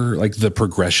after like the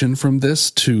progression from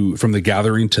the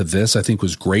Gathering to this, I think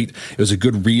was great. It was a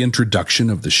good reintroduction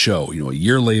of the show. You know, a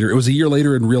year later, it was a year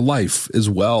later in real life as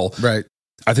well. Right.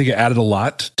 I think it added a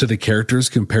lot to the characters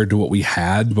compared to what we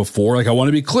had before. Like, I want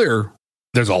to be clear,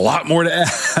 there's a lot more to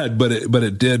add, but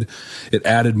it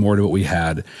added more to what we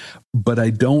had. But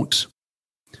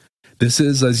this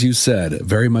is, as you said,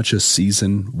 very much a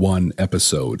season 1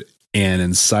 episode. And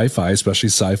in sci-fi, especially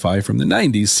sci-fi from the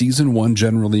 90s, season 1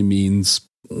 generally means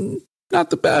not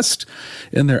the best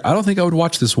in there. I don't think I would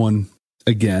watch this one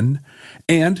again.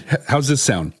 And how's this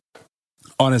sound?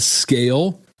 On a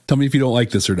scale, tell me if you don't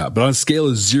like this or not, but on a scale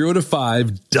of 0 to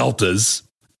 5 deltas,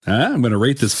 I'm going to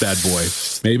rate this bad boy.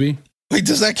 Maybe. Wait,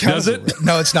 does that count? Does it?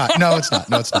 No, it's not. No, it's not.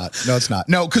 No, it's not. No, it's not.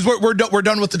 No, because we're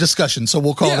done with the discussion, so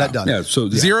we'll call that done. Yeah. So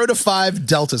 0 to 5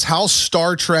 deltas. How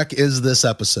Star Trek is this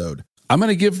episode? I'm going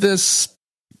to give this,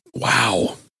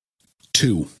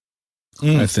 2.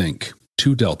 I think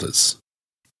 2 deltas.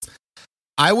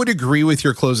 I would agree with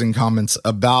your closing comments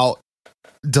about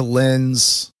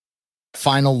Delenn's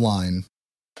final line.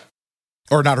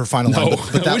 Or not her final line,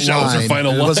 but that line.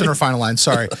 It wasn't her final line.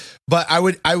 Sorry. But I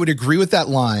would agree with that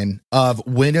line of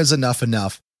when is enough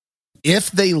enough.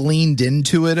 If they leaned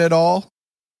into it at all,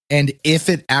 and if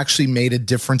it actually made a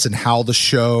difference in how the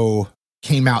show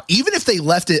came out, even if they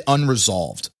left it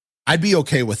unresolved, I'd be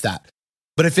okay with that.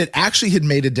 But if it actually had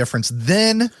made a difference,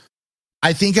 then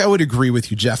I think I would agree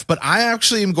with you, Jeff. But I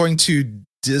actually am going to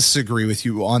disagree with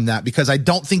you on that, because I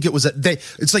don't think it was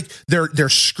it's like they're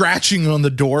scratching on the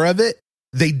door of it.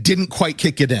 They didn't quite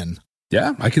kick it in.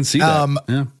 Yeah, I can see that.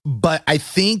 Yeah. But I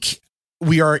think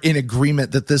we are in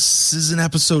agreement that this is an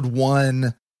episode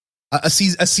 1, a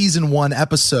season 1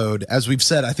 episode, as we've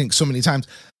said, I think so many times.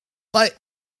 But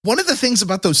one of the things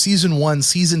about those season 1,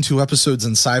 season 2 episodes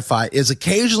in sci-fi is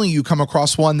occasionally you come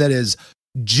across one that is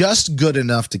just good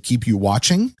enough to keep you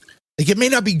watching. Like, it may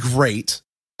not be great.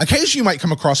 Occasionally you might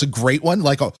come across a great one,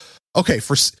 like, okay,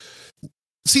 for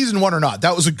season 1 or not,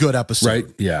 that was a good episode. Right,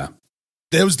 yeah.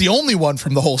 It was the only one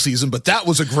from the whole season, but that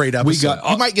was a great episode.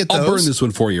 You might get those. I'll burn this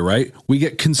one for you, right? We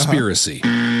get Conspiracy,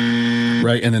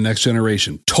 right? And The Next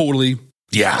Generation. Totally.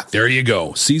 Yeah, there you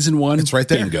go. Season 1. It's right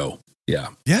there. Bingo. Yeah.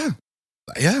 Yeah.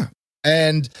 Yeah.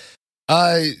 And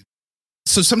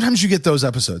so sometimes you get those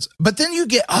episodes, but then you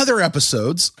get other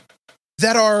episodes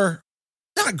that are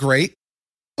not great,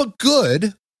 but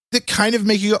good, that kind of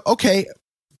make you go, okay,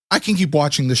 I can keep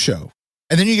watching the show.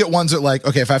 And then you get ones that like,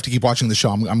 okay, if I have to keep watching the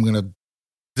show,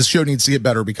 this show needs to get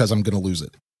better because I'm going to lose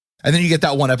it. And then you get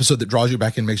that one episode that draws you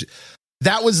back in,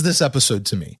 that was this episode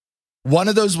to me. One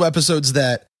of those episodes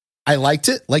that I liked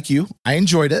it, like you, I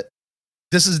enjoyed it.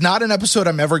 This is not an episode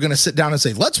I'm ever going to sit down and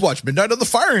say, let's watch Midnight on the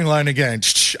Firing Line again.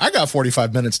 I got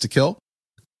 45 minutes to kill.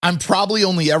 I'm probably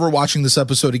only ever watching this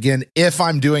episode again if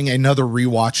I'm doing another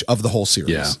rewatch of the whole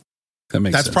series. Yeah,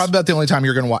 that's probably about the only time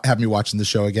you're going to have me watching the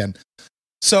show again.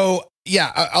 So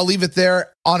yeah, I'll leave it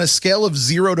there. On a scale of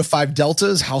 0 to 5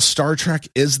 deltas, how Star Trek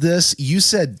is this? You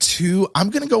said 2. I'm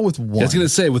going to go with 1. I was going to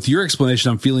say, with your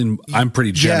explanation, I'm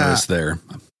pretty generous there.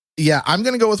 Yeah, I'm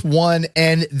going to go with 1.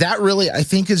 And that really, I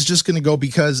think, is just going to go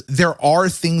because there are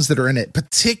things that are in it,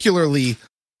 particularly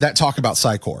that talk about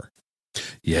Psychor.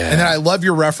 Yeah. And then I love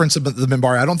your reference about the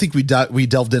Minbari. I don't think we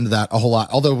delved into that a whole lot,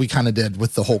 although we kind of did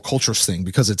with the whole cultures thing,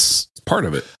 because it's part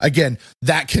of it. Again,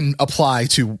 that can apply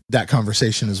to that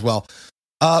conversation as well.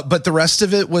 But the rest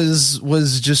of it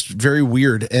was just very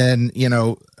weird. And,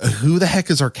 who the heck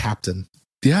is our captain?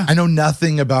 Yeah. I know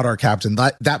nothing about our captain.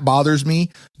 That bothers me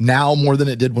now more than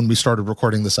it did when we started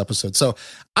recording this episode. So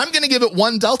I'm going to give it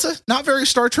 1 delta. Not very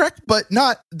Star Trek, but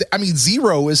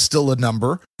 0 is still a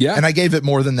number. Yeah. And I gave it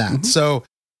more than that. Mm-hmm. So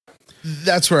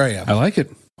that's where I am. I like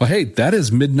it. Well, hey, that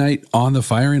is Midnight on the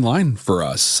Firing Line for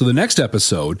us. So the next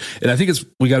episode, and I think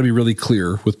we got to be really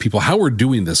clear with people how we're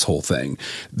doing this whole thing.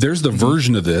 There's the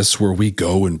version of this where we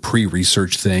go and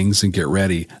pre-research things and get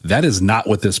ready. That is not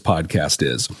what this podcast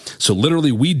is. So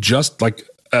literally, we just, like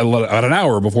about an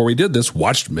hour before we did this,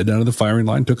 watched Midnight on the Firing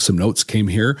Line, took some notes, came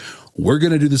here. We're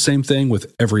going to do the same thing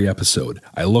with every episode.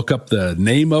 I look up the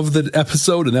name of the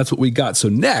episode, and that's what we got. So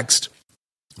next,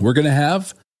 we're going to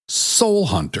have Soul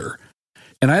Hunter.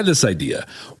 And I had this idea.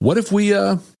 What if we,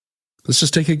 let's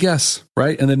just take a guess,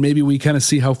 right? And then maybe we kind of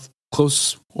see how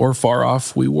close or far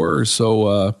off we were.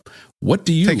 So what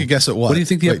do you... Take a guess at what? What do you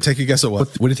think take a guess at what?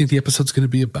 What do you think the episode's going to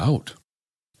be about?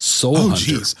 Soul Hunter.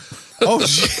 Geez. Oh,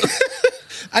 jeez.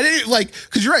 I didn't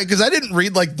because you're right, because I didn't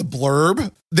read the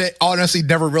blurb that honestly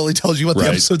never really tells you what the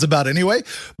episode's about anyway.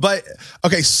 But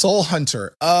okay, Soul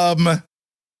Hunter. I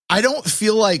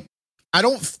feel like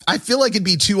it'd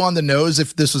be too on the nose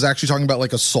if this was actually talking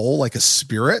about a soul, like a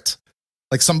spirit,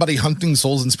 like somebody hunting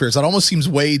souls and spirits. That almost seems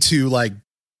way too like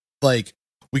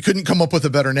we couldn't come up with a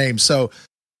better name. So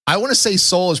I want to say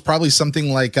soul is probably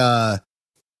something like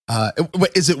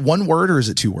is it one word or is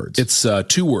it 2 words? It's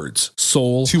 2 words.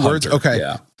 Soul. 2 words. Hunter. Okay.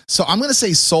 Yeah. So I'm going to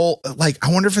say soul. I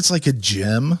wonder if it's like a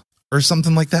gem or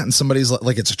something like that. And somebody's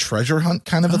like it's a treasure hunt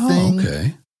kind of a thing.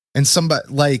 Okay. And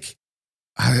somebody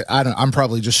I don't, I'm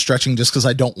probably just stretching just because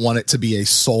I don't want it to be a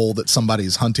soul that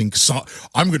somebody's hunting. So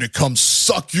I'm going to come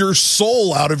suck your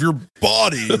soul out of your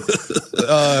body.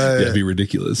 That'd be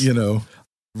ridiculous.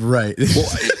 Right. Well,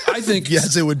 I think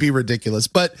yes, it would be ridiculous,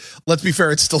 but let's be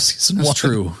fair. It's still season 1.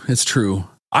 It's true.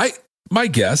 My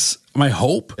guess, my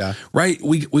hope, right?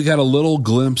 We got a little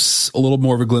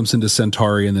more of a glimpse into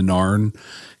Centauri and the Narn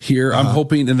here. I'm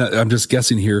hoping, and I'm just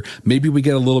guessing here, maybe we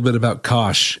get a little bit about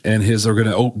Kosh and are going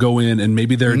to go in, and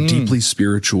maybe they're a deeply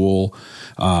spiritual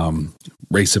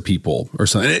race of people or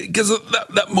something. Because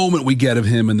that moment we get of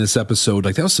him in this episode,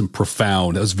 that was some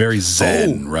profound, that was very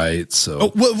Zen, right?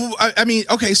 So, I mean,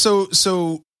 okay, so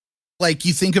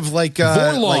you think of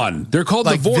Vorlon. They're called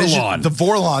the Vorlon. The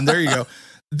Vorlon. There you go.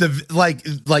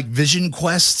 The vision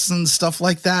quests and stuff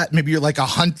like that. Maybe you're like a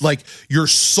hunt, your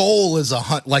soul is a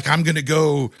hunt. I'm going to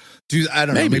go do, I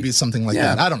don't know. Maybe it's something like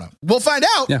that. I don't know. We'll find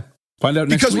out. Yeah. Find out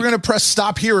next week. Because we're going to press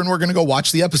stop here and we're going to go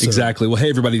watch the episode. Exactly. Well, hey,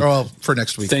 everybody. For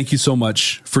next week. Thank you so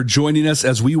much for joining us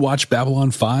as we watch Babylon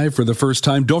 5 for the first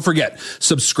time. Don't forget,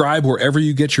 subscribe wherever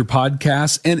you get your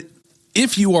podcasts. And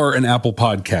if you are an Apple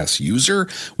Podcast user,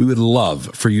 we would love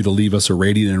for you to leave us a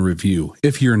rating and review.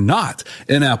 If you're not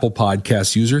an Apple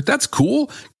Podcast user, that's cool.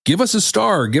 Give us a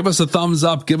star, give us a thumbs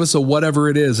up, give us a whatever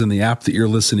it is in the app that you're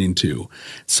listening to.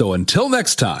 So until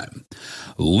next time,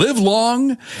 live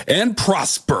long and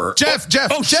prosper. Jeff.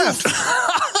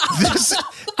 This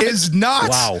is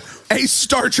not a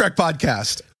Star Trek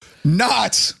podcast.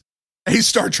 Not a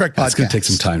Star Trek podcast. It's going to take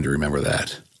some time to remember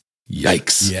that.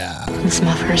 Yikes. Yeah. It's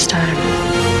my first time.